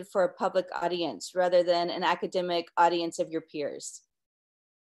intended for a public audience rather than an academic audience of your peers.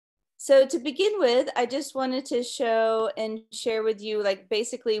 So to begin with, I just wanted to show and share with you like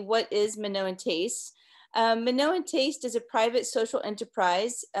basically what is Minoan Taste. Minoan Taste is a private social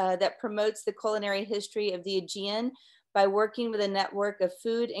enterprise that promotes the culinary history of the Aegean by working with a network of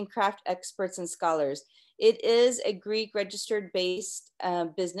food and craft experts and scholars. It is a Greek registered based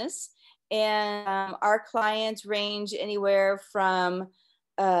business. And our clients range anywhere from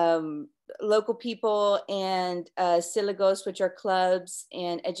local people and syllagos, which are clubs,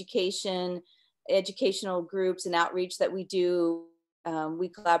 and education, educational groups and outreach that we do. We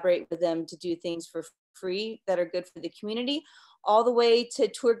collaborate with them to do things for free that are good for the community, all the way to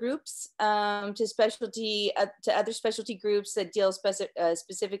tour groups, to other specialty groups that deal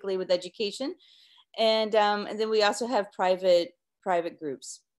specifically with education. And then we also have private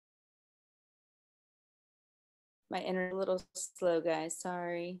groups. My internet a little slow, guys,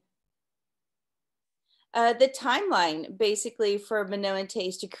 sorry. The timeline basically for Minoan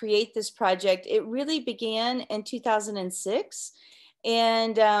Taste to create this project, it really began in 2006.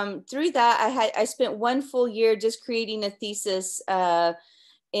 And through that, I spent 1 full year just creating a thesis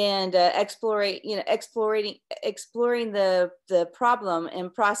and exploring the problem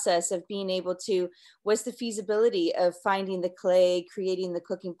and process of being able to, what's the feasibility of finding the clay, creating the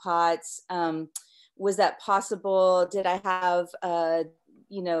cooking pots? Was that possible? Did I have,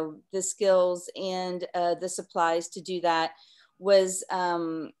 the skills and the supplies to do that? Was,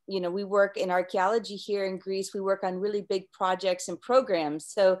 we work in archaeology here in Greece. We work on really big projects and programs.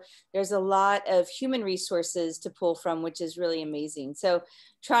 So there's a lot of human resources to pull from, which is really amazing. So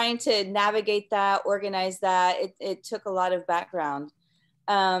trying to navigate that, organize that, it took a lot of background.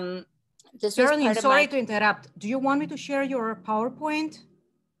 Geraldine, sorry to interrupt. Do you want me to share your PowerPoint?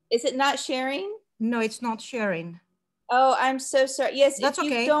 Is it not sharing? No, it's not sharing. Oh, I'm so sorry. Yes, that's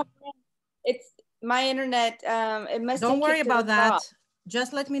okay. It's my internet. It must. Don't worry about that.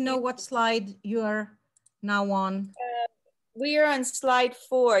 Just let me know what slide you are now on. We are on slide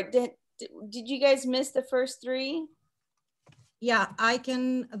 4. Did you guys miss the first 3? Yeah, I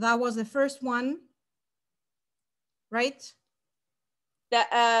can. That was the first one, right?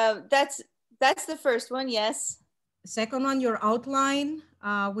 That's the first one. Yes. The second one, your outline,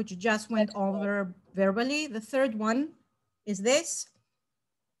 which just went over verbally. The third one is this.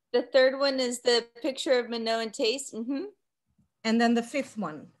 The third one is the picture of Minoan Taste. Mm-hmm. And then the 5th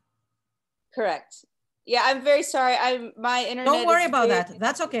one. Correct. Yeah, I'm very sorry. My internet. Don't worry about that.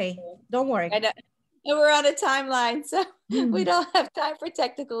 That's okay. Don't worry. I know. We're on a timeline, so we don't have time for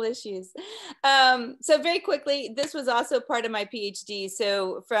technical issues. So very quickly, this was also part of my PhD.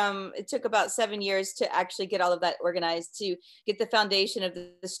 So it took about 7 years to actually get all of that organized, to get the foundation of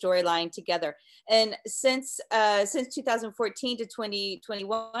the storyline together. And since 2014 to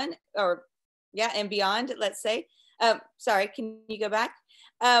 2021, and beyond, let's say. Sorry, can you go back?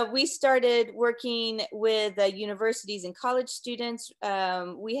 We started working with universities and college students.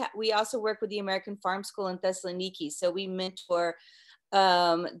 We also work with the American Farm School in Thessaloniki. So we mentor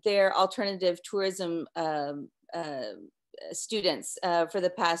their alternative tourism students for the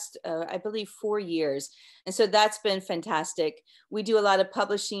past, I believe, 4 years. And so that's been fantastic. We do a lot of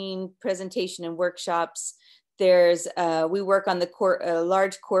publishing, presentation, and workshops. We work on the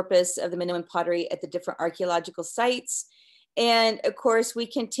large corpus of the Minoan pottery at the different archaeological sites. And of course, we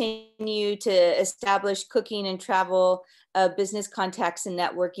continue to establish cooking and travel business contacts and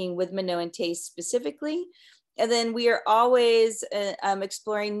networking with Minoan Taste specifically. And then we are always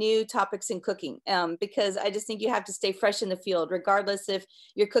exploring new topics in cooking because I just think you have to stay fresh in the field, regardless if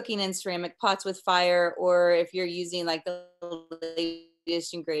you're cooking in ceramic pots with fire or if you're using like the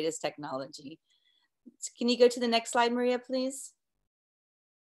latest and greatest technology. Can you go to the next slide, Maria, please?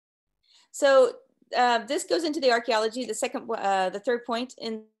 So this goes into the archaeology, the third point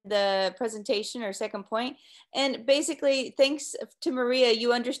in the presentation, or second point. And basically, thanks to Maria,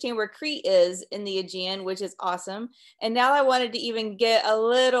 you understand where Crete is in the Aegean, which is awesome. And now I wanted to even get a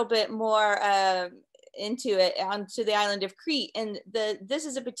little bit more into it, onto the island of Crete. And this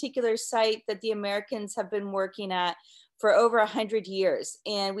is a particular site that the Americans have been working at for over 100 years.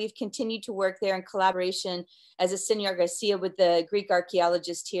 And we've continued to work there in collaboration as a Senor Garcia with the Greek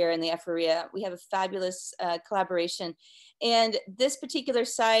archaeologist here in the Ephoria. We have a fabulous collaboration. And this particular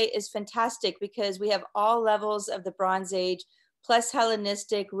site is fantastic because we have all levels of the Bronze Age, plus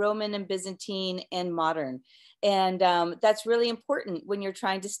Hellenistic, Roman and Byzantine, and modern. And that's really important when you're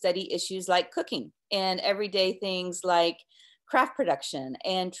trying to study issues like cooking and everyday things like craft production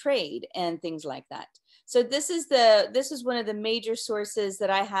and trade and things like that. So this is one of the major sources that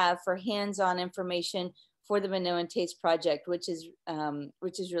I have for hands-on information for the Minoan Taste project, which is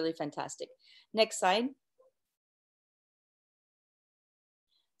really fantastic. Next slide.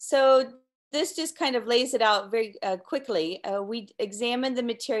 So this just kind of lays it out very quickly. We examined the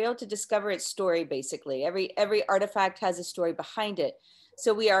material to discover its story, basically. Every artifact has a story behind it.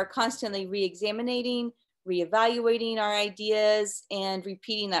 So we are constantly re-examining, re-evaluating our ideas, and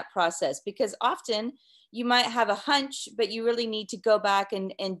repeating that process, because often you might have a hunch, but you really need to go back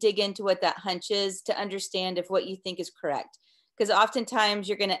and dig into what that hunch is to understand if what you think is correct. Because oftentimes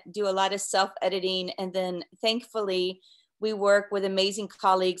you're going to do a lot of self-editing, and then thankfully we work with amazing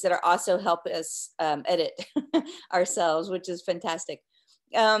colleagues that are also help us edit ourselves, which is fantastic.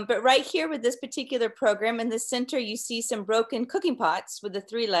 But right here with this particular program in the center, you see some broken cooking pots with the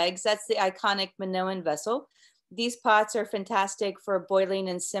 3 legs. That's the iconic Minoan vessel. These pots are fantastic for boiling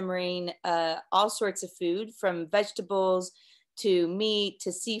and simmering all sorts of food, from vegetables to meat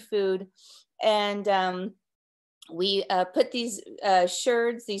to seafood. And we put these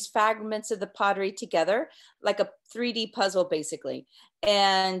sherds, these fragments of the pottery together like a 3D puzzle, basically.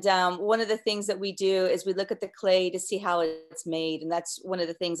 And one of the things that we do is we look at the clay to see how it's made. And that's one of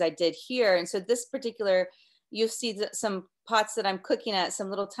the things I did here. And so this particular, you'll see some pots that I'm cooking at, some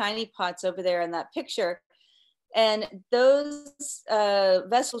little tiny pots over there in that picture. And those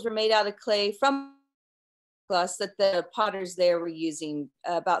vessels were made out of clay from glass that the potters there were using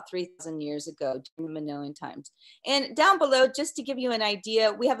about 3,000 years ago during the Minoan times. And down below, just to give you an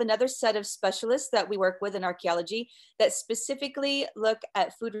idea, we have another set of specialists that we work with in archaeology that specifically look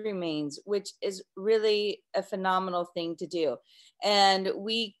at food remains, which is really a phenomenal thing to do. And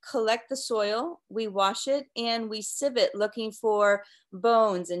we collect the soil, we wash it, and we sieve it looking for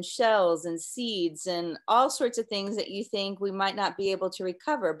bones and shells and seeds and all sorts of things that you think we might not be able to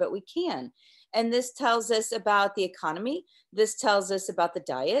recover, but we can. And this tells us about the economy. This tells us about the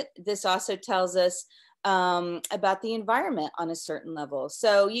diet. This also tells us about the environment on a certain level.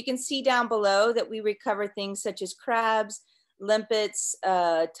 So you can see down below that we recover things such as crabs, limpets,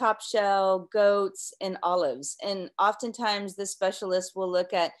 top shell, goats, and olives. And oftentimes the specialists will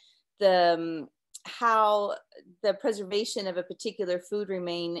look at the how the preservation of a particular food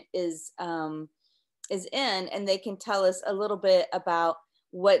remain is in, and they can tell us a little bit about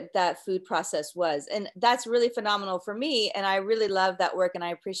what that food process was. And that's really phenomenal for me. And I really love that work, and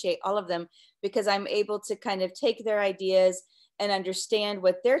I appreciate all of them because I'm able to kind of take their ideas and understand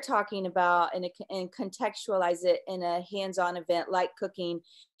what they're talking about and contextualize it in a hands-on event like cooking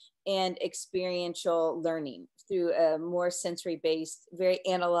and experiential learning through a more sensory-based, very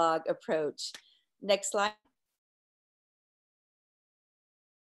analog approach. Next slide.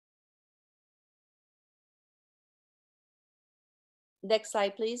 Next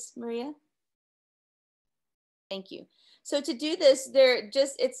slide, please, Maria. Thank you. So to do this,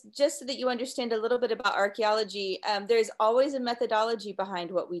 it's just so that you understand a little bit about archaeology. There's always a methodology behind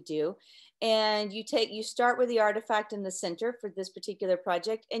what we do. And you start with the artifact in the center for this particular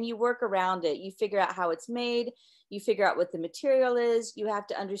project, and you work around it. You figure out how it's made. You figure out what the material is. You have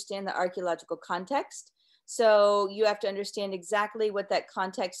to understand the archaeological context. So you have to understand exactly what that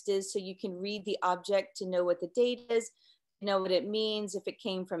context is so you can read the object to know what the date is, know what it means, if it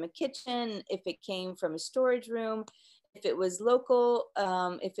came from a kitchen, if it came from a storage room, if it was local,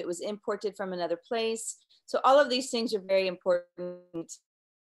 if it was imported from another place. So all of these things are very important.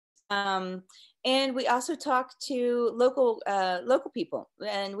 And we also talk to local people,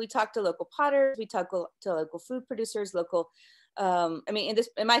 and we talk to local potters, we talk to local food producers, I mean,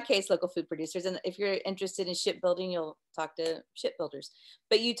 in my case, local food producers. And if you're interested in shipbuilding, you'll talk to shipbuilders.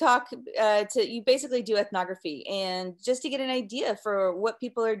 But you you basically do ethnography, and just to get an idea for what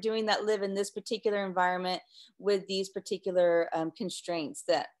people are doing that live in this particular environment with these particular constraints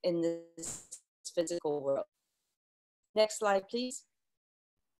that in this physical world. Next slide, please.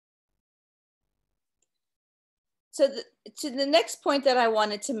 So to the next point that I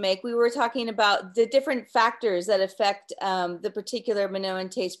wanted to make, we were talking about the different factors that affect the particular Minoan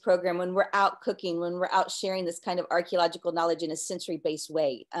taste program when we're out cooking, when we're out sharing this kind of archaeological knowledge in a sensory-based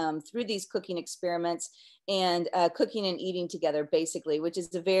way through these cooking experiments and cooking and eating together, basically, which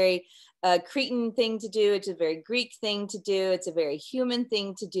is a very Cretan thing to do. It's a very Greek thing to do. It's a very human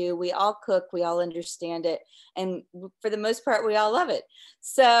thing to do. We all cook, we all understand it. And for the most part, we all love it.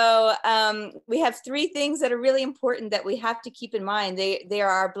 So we have 3 things that are really important that we have to keep in mind. They are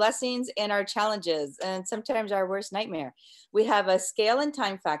our blessings and our challenges, and sometimes our worst nightmare. We have a scale and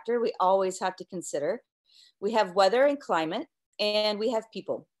time factor we always have to consider. We have weather and climate, and we have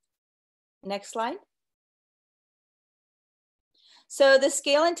people. Next slide. So the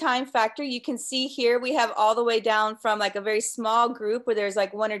scale and time factor, you can see here, we have all the way down from like a very small group where there's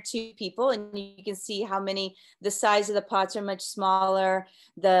like 1 or 2 people, and you can see how many, the size of the pots are much smaller,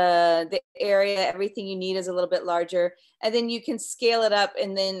 the area, everything you need is a little bit larger. And then you can scale it up,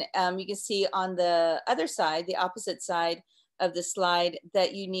 and then you can see on the other side, the opposite side of the slide,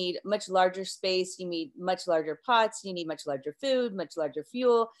 that you need much larger space, you need much larger pots, you need much larger food, much larger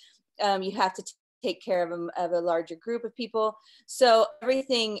fuel. You have to take care of a larger group of people. So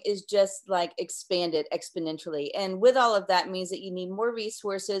everything is just like expanded exponentially. And with all of that means that you need more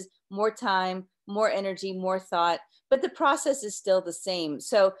resources, more time, more energy, more thought, but the process is still the same.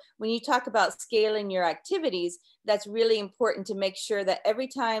 So when you talk about scaling your activities, that's really important to make sure that every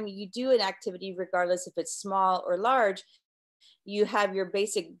time you do an activity, regardless if it's small or large, you have your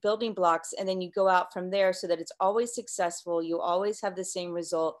basic building blocks, and then you go out from there so that it's always successful, you always have the same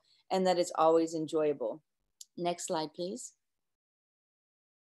result, and that it's always enjoyable. Next slide, please.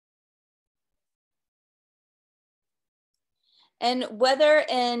 And weather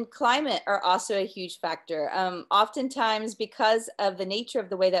and climate are also a huge factor. Oftentimes, because of the nature of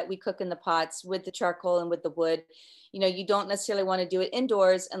the way that we cook in the pots with the charcoal and with the wood, you don't necessarily want to do it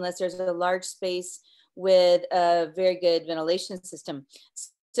indoors unless there's a large space with a very good ventilation system.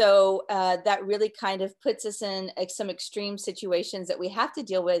 So that really kind of puts us in some extreme situations that we have to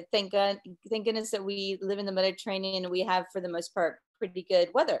deal with. Thank goodness that we live in the Mediterranean and we have, for the most part, pretty good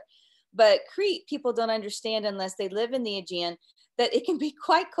weather. But Crete, people don't understand unless they live in the Aegean, that it can be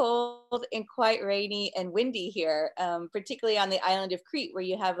quite cold and quite rainy and windy here, particularly on the island of Crete, where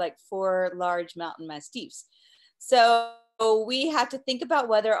you have like 4 large mountain massifs. So we have to think about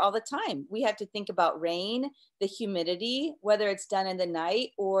weather all the time. We have to think about rain, the humidity, whether it's done in the night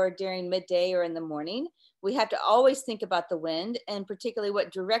or during midday or in the morning. We have to always think about the wind, and particularly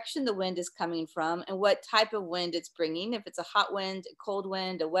what direction the wind is coming from and what type of wind it's bringing. If it's a hot wind, a cold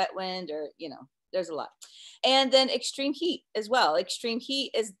wind, a wet wind, or, there's a lot. And then extreme heat as well. Extreme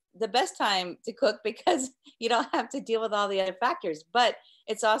heat is the best time to cook because you don't have to deal with all the other factors, but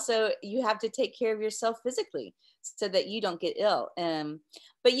it's also, you have to take care of yourself physically so that you don't get ill.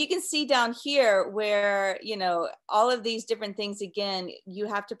 But you can see down here where, all of these different things, again, you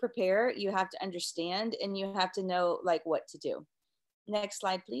have to prepare, you have to understand, and you have to know like what to do. Next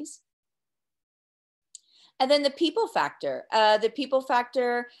slide, please. And then the people factor,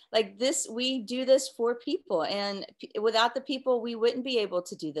 like this, we do this for people, and without the people, we wouldn't be able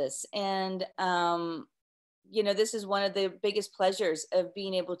to do this. And, this is one of the biggest pleasures of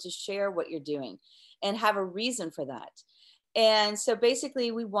being able to share what you're doing and have a reason for that. And so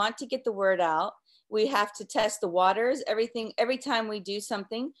basically we want to get the word out. We have to test the waters, everything. Every time we do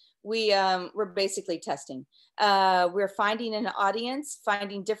something, we're basically testing. We're finding an audience,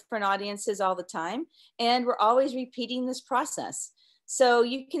 finding different audiences all the time. And we're always repeating this process. So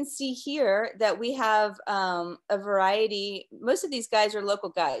you can see here that we have a variety. Most of these guys are local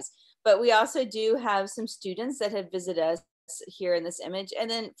guys, but we also do have some students that have visited us here in this image, and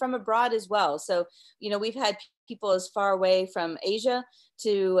then from abroad as well. So, we've had people as far away from Asia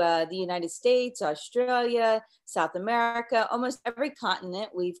to the United States, Australia, South America, almost every continent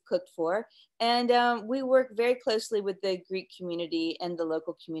we've cooked for. And we work very closely with the Greek community and the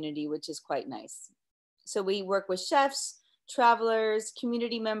local community, which is quite nice. So we work with chefs, travelers,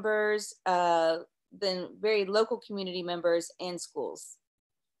 community members, then very local community members and schools.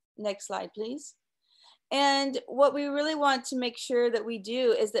 Next slide, please. And what we really want to make sure that we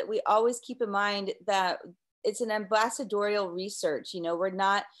do is that we always keep in mind that it's an ambassadorial research. We're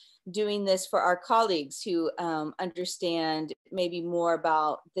not doing this for our colleagues who understand maybe more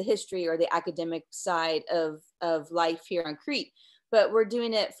about the history or the academic side of life here on Crete, but we're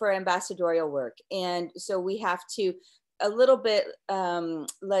doing it for ambassadorial work. And so we have to a little bit,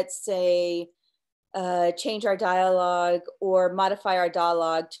 let's say, change our dialogue or modify our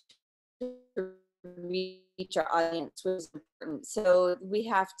dialogue to reach our audience, which is important. So we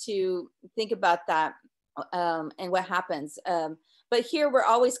have to think about that and what happens. But here we're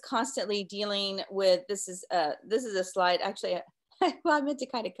always constantly dealing with, this is a slide, actually, well, I meant to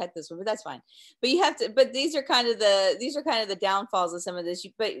kind of cut this one, but that's fine. But you have to, but these are kind of the downfalls of some of this.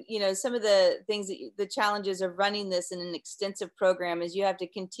 But some of the things the challenges of running this in an extensive program is you have to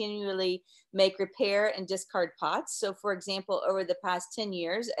continually make, repair, and discard pots. So for example, over the past 10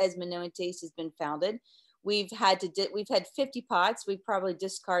 years, as Minoan Taste has been founded, we've had 50 pots. We've probably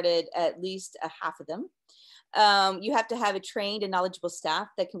discarded at least a half of them. You have to have a trained and knowledgeable staff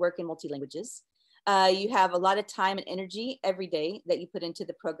that can work in multi-languages. You have a lot of time and energy every day that you put into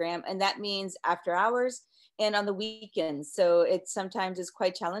the program, and that means after hours and on the weekends. So it sometimes is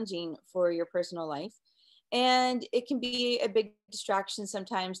quite challenging for your personal life. And it can be a big distraction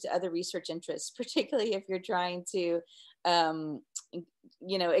sometimes to other research interests, particularly if you're trying to,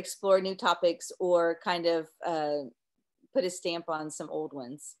 explore new topics or kind of put a stamp on some old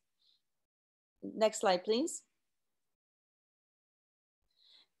ones. Next slide, please.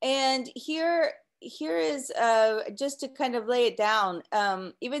 And here here is just to kind of lay it down.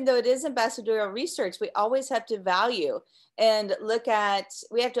 Even though it is ambassadorial research, we always have to value and look at,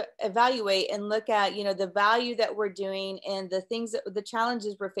 we have to evaluate and look at, you know, the value that we're doing and the things that, the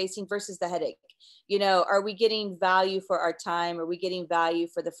challenges we're facing versus the headache. You know, are we getting value for our time? Are we getting value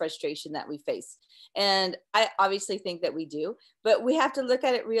for the frustration that we face? And I obviously think that we do, but we have to look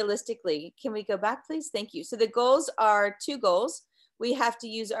at it realistically. Can we go back, please? Thank you. So the goals are 2 goals. We have to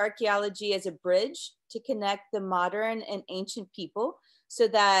use archaeology as a bridge to connect the modern and ancient people so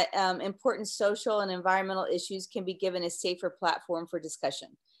that important social and environmental issues can be given a safer platform for discussion.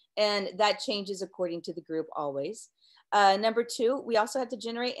 And that changes according to the group always. Number 2, we also have to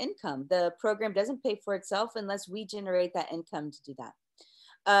generate income. The program doesn't pay for itself unless we generate that income to do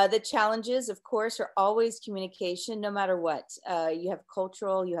that. The challenges, of course, are always communication, no matter what. You have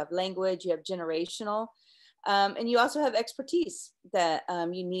cultural, you have language, you have generational, and you also have expertise that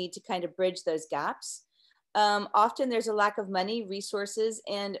you need to kind of bridge those gaps. Often there's a lack of money, resources,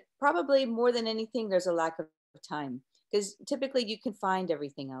 and probably more than anything, there's a lack of time, because typically you can find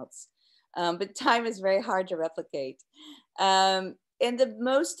everything else. But time is very hard to replicate. And the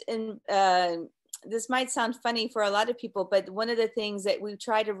most, this might sound funny for a lot of people, but one of the things that we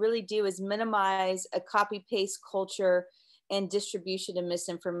try to really do is minimize a copy-paste culture and distribution of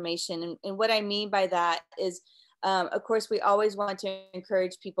misinformation. And what I mean by that is, of course, we always want to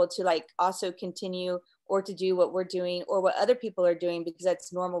encourage people to like also continue or to do what we're doing or what other people are doing, because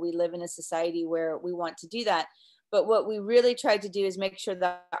that's normal. We live in a society where we want to do that. But what we really try to do is make sure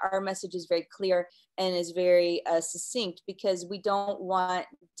that our message is very clear and is very succinct, because we don't want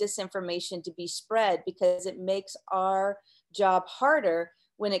disinformation to be spread, because it makes our job harder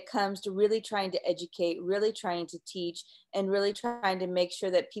when it comes to really trying to educate, really trying to teach, and really trying to make sure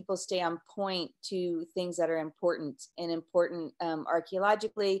that people stay on point to things that are important and important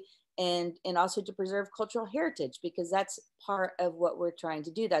archaeologically, and also to preserve cultural heritage, because that's part of what we're trying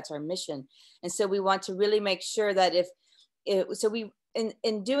to do. That's our mission. And so we want to really make sure that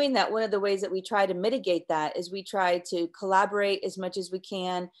in doing that, one of the ways that we try to mitigate that is we try to collaborate as much as we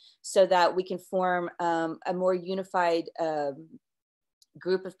can so that we can form a more unified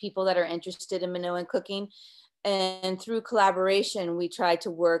group of people that are interested in Minoan cooking. And through collaboration, we try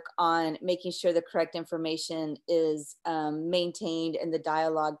to work on making sure the correct information is maintained in the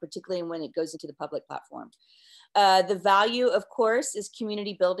dialogue, particularly when it goes into the public platform. The value, of course, is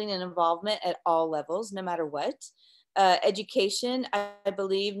community building and involvement at all levels, no matter what. Education, I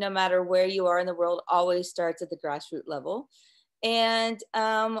believe, no matter where you are in the world, always starts at the grassroots level. And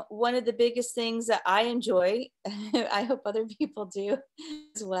one of the biggest things that I enjoy, I hope other people do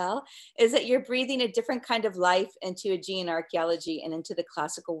as well, is that you're breathing a different kind of life into Aegean archaeology and into the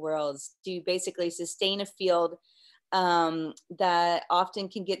classical worlds to basically sustain a field that often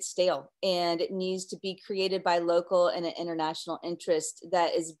can get stale, and it needs to be created by local and an international interest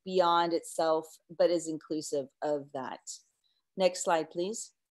that is beyond itself, but is inclusive of that. Next slide,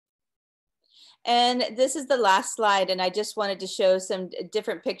 please. And this is the last slide, and I just wanted to show some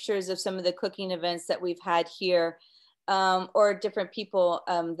different pictures of some of the cooking events that we've had here, or different people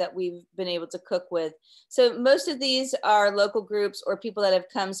that we've been able to cook with. So most of these are local groups or people that have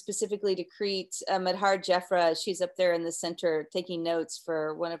come specifically to Crete. Madhar Jeffra, she's up there in the center taking notes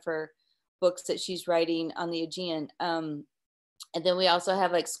for one of her books that she's writing on the Aegean. And then we also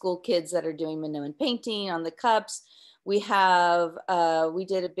have like school kids that are doing Minoan painting on the cups. We have, we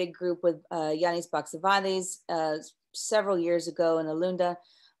did a big group with Yanis Baksavadis several years ago in Alunda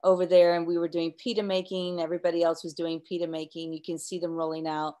over there, and we were doing pita making. Everybody else was doing pita making. You can see them rolling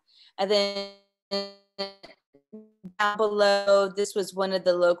out. And then down below, this was one of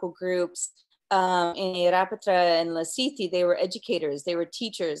the local groups in Rapatra and Lasithi. They were educators, they were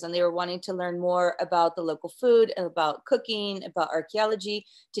teachers, and they were wanting to learn more about the local food and about cooking, about archaeology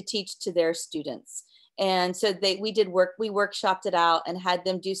to teach to their students. And so we workshopped it out and had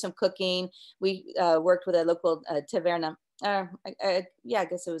them do some cooking. We worked with a local taverna. Yeah, I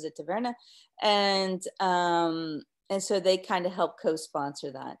guess it was a taverna. And so they kind of helped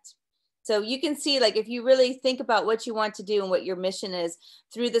co-sponsor that. So you can see, like, if you really think about what you want to do and what your mission is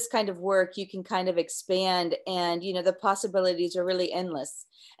through this kind of work, you can kind of expand, and, you know, the possibilities are really endless.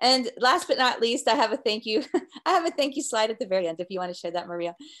 And last but not least, I have a thank you. I have a thank you slide at the very end, if you want to share that,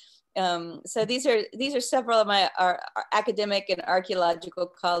 Maria. So these are several of my our academic and archaeological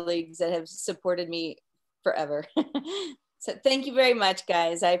colleagues that have supported me forever. So thank you very much,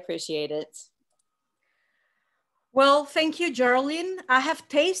 guys. I appreciate it. Well, thank you, Geraldine. I have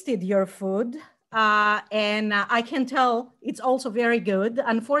tasted your food and I can tell it's also very good.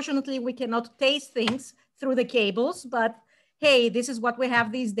 Unfortunately, we cannot taste things through the cables, but hey, this is what we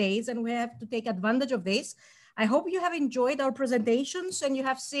have these days and we have to take advantage of this. I hope you have enjoyed our presentations and you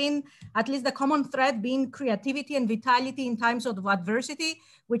have seen at least the common thread being creativity and vitality in times of adversity,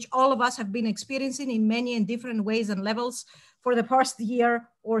 which all of us have been experiencing in many and different ways and levels for the past year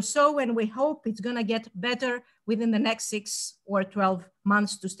or so. And we hope it's gonna get better within the next 6 or 12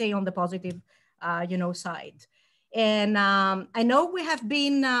 months to stay on the positive side. And I know we have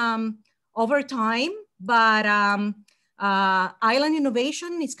been over time, but Island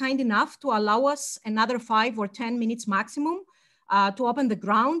Innovation is kind enough to allow us another 5 or 10 minutes maximum to open the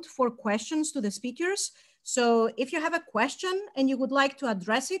ground for questions to the speakers. So if you have a question and you would like to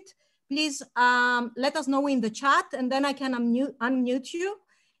address it, please let us know in the chat, and then I can unmute you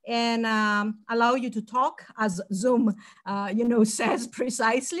and allow you to talk, as Zoom says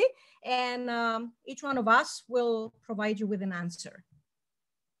precisely. And each one of us will provide you with an answer.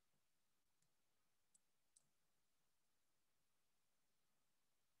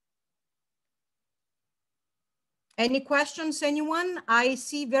 Any questions, anyone? I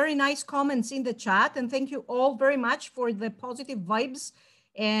see very nice comments in the chat, and thank you all very much for the positive vibes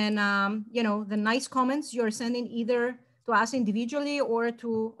and the nice comments you're sending either to us individually or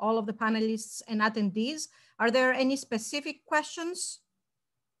to all of the panelists and attendees. Are there any specific questions?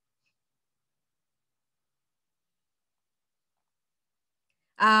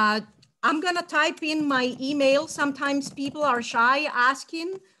 I'm gonna type in my email. Sometimes people are shy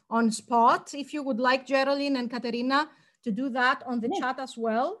asking on spot. If you would like Geraldine and Katerina to do that on the chat as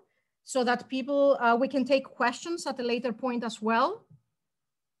well, so that people, we can take questions at a later point as well.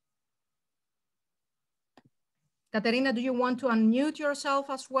 Katerina, do you want to unmute yourself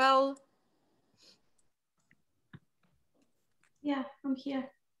as well? Yeah, I'm here.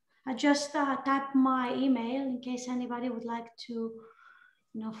 I just tapped my email in case anybody would like to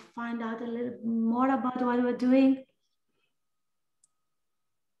find out a little more about what we're doing.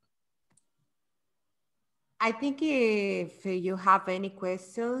 I think if you have any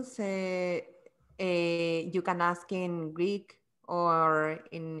questions, you can ask in Greek or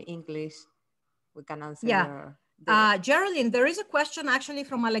in English. We can answer. Yeah. Geraldine, there is a question actually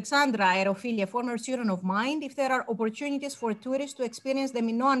from Alexandra Aerophilia, former student of mine. If there are opportunities for tourists to experience the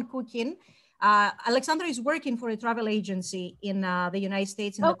Minoan cooking, Alexandra is working for a travel agency in the United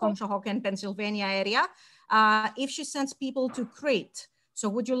States in the Conshohocken, Pennsylvania area. If she sends people to Crete, so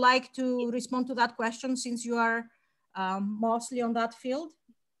would you like to respond to that question since you are mostly on that field?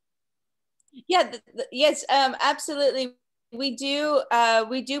 Yeah, yes, absolutely. We do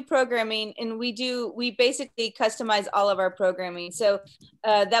programming, and we basically customize all of our programming. So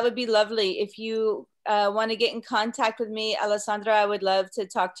that would be lovely. If you want to get in contact with me, Alessandra, I would love to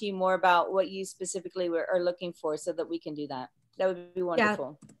talk to you more about what you specifically are looking for so that we can do that. That would be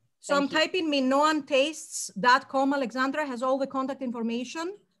wonderful. Yeah. So I'm typing minoantastes.com. Alexandra has all the contact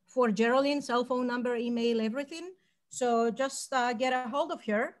information for Geraldine, cell phone number, email, everything. So just get a hold of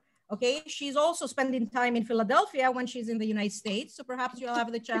her. Okay, she's also spending time in Philadelphia when she's in the United States. So perhaps you'll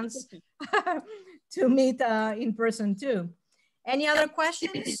have the chance to meet in person too. Any other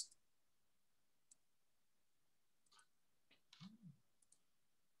questions?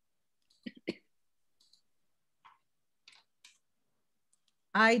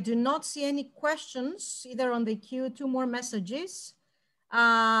 I do not see any questions either on the queue. 2 more messages.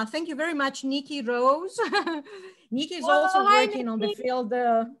 Thank you very much, Nikki Rose. Nikki is also working on the field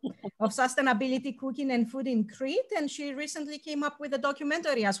of sustainability, cooking and food in Crete. And she recently came up with a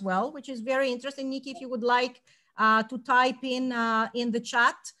documentary as well, which is very interesting. Nikki, if you would like to type in the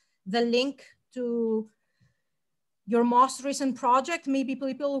chat the link to your most recent project, maybe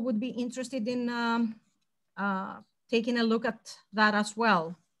people would be interested in taking a look at that as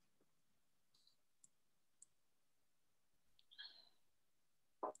well.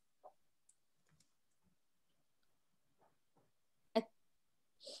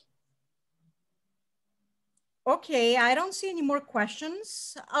 Okay, I don't see any more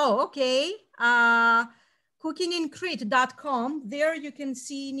questions. Oh, okay. Cookingincrete.com. There you can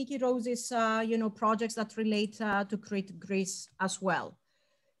see Nikki Rose's, projects that relate to Crete, Greece as well.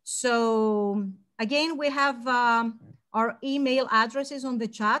 So again, we have our email addresses on the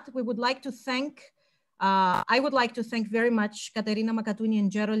chat. We would like to thank, I would like to thank very much Katerina Makatouni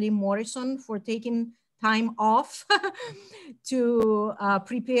and Geraldine Morrison for taking time off to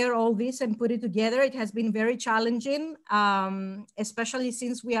prepare all this and put it together. It has been very challenging, especially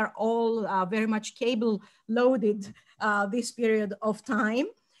since we are all very much cable loaded this period of time.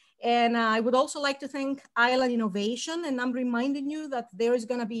 And I would also like to thank Island Innovation. And I'm reminding you that there is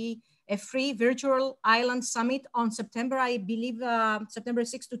gonna be a free virtual Island Summit on September, I believe, September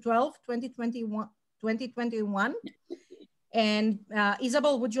 6 to 12, 2021. And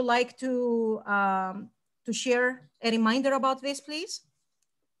Isabel, would you like to share a reminder about this, please?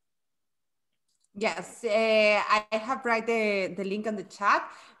 Yes, I have write the link on the chat,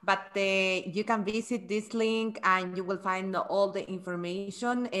 but you can visit this link and you will find all the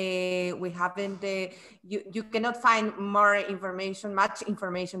information. We haven't, you cannot find more information, much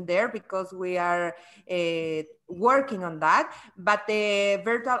information there because we are working on that. But the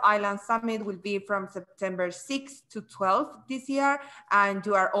Virtual Island Summit will be from September 6th to 12th this year. And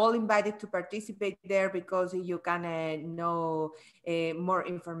you are all invited to participate there because you can know more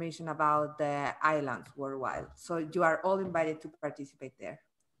information about the islands worldwide. So you are all invited to participate there.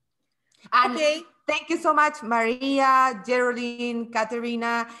 And okay. Thank you so much, Maria, Geraldine,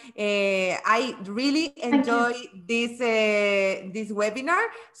 Katerina. I really enjoy this webinar.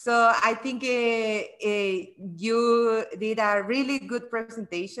 So I think you did a really good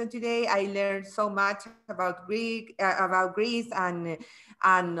presentation today. I learned so much about Greece and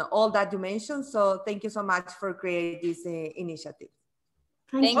all that you mentioned. So thank you so much for creating this initiative.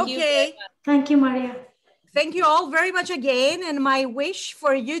 Thank you. Okay. Thank you, Maria. Thank you all very much again. And my wish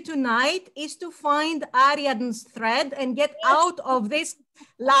for you tonight is to find Ariadne's thread and get out of this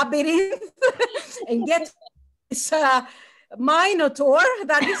labyrinth and get this minotaur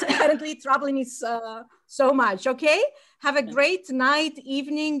that is currently troubling us so much, okay? Have a great night,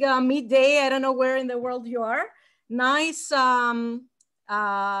 evening, midday. I don't know where in the world you are. Nice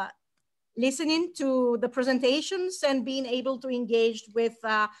listening to the presentations and being able to engage with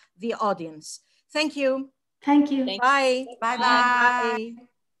the audience. Thank you. Thank you. Bye. Bye-bye. Bye.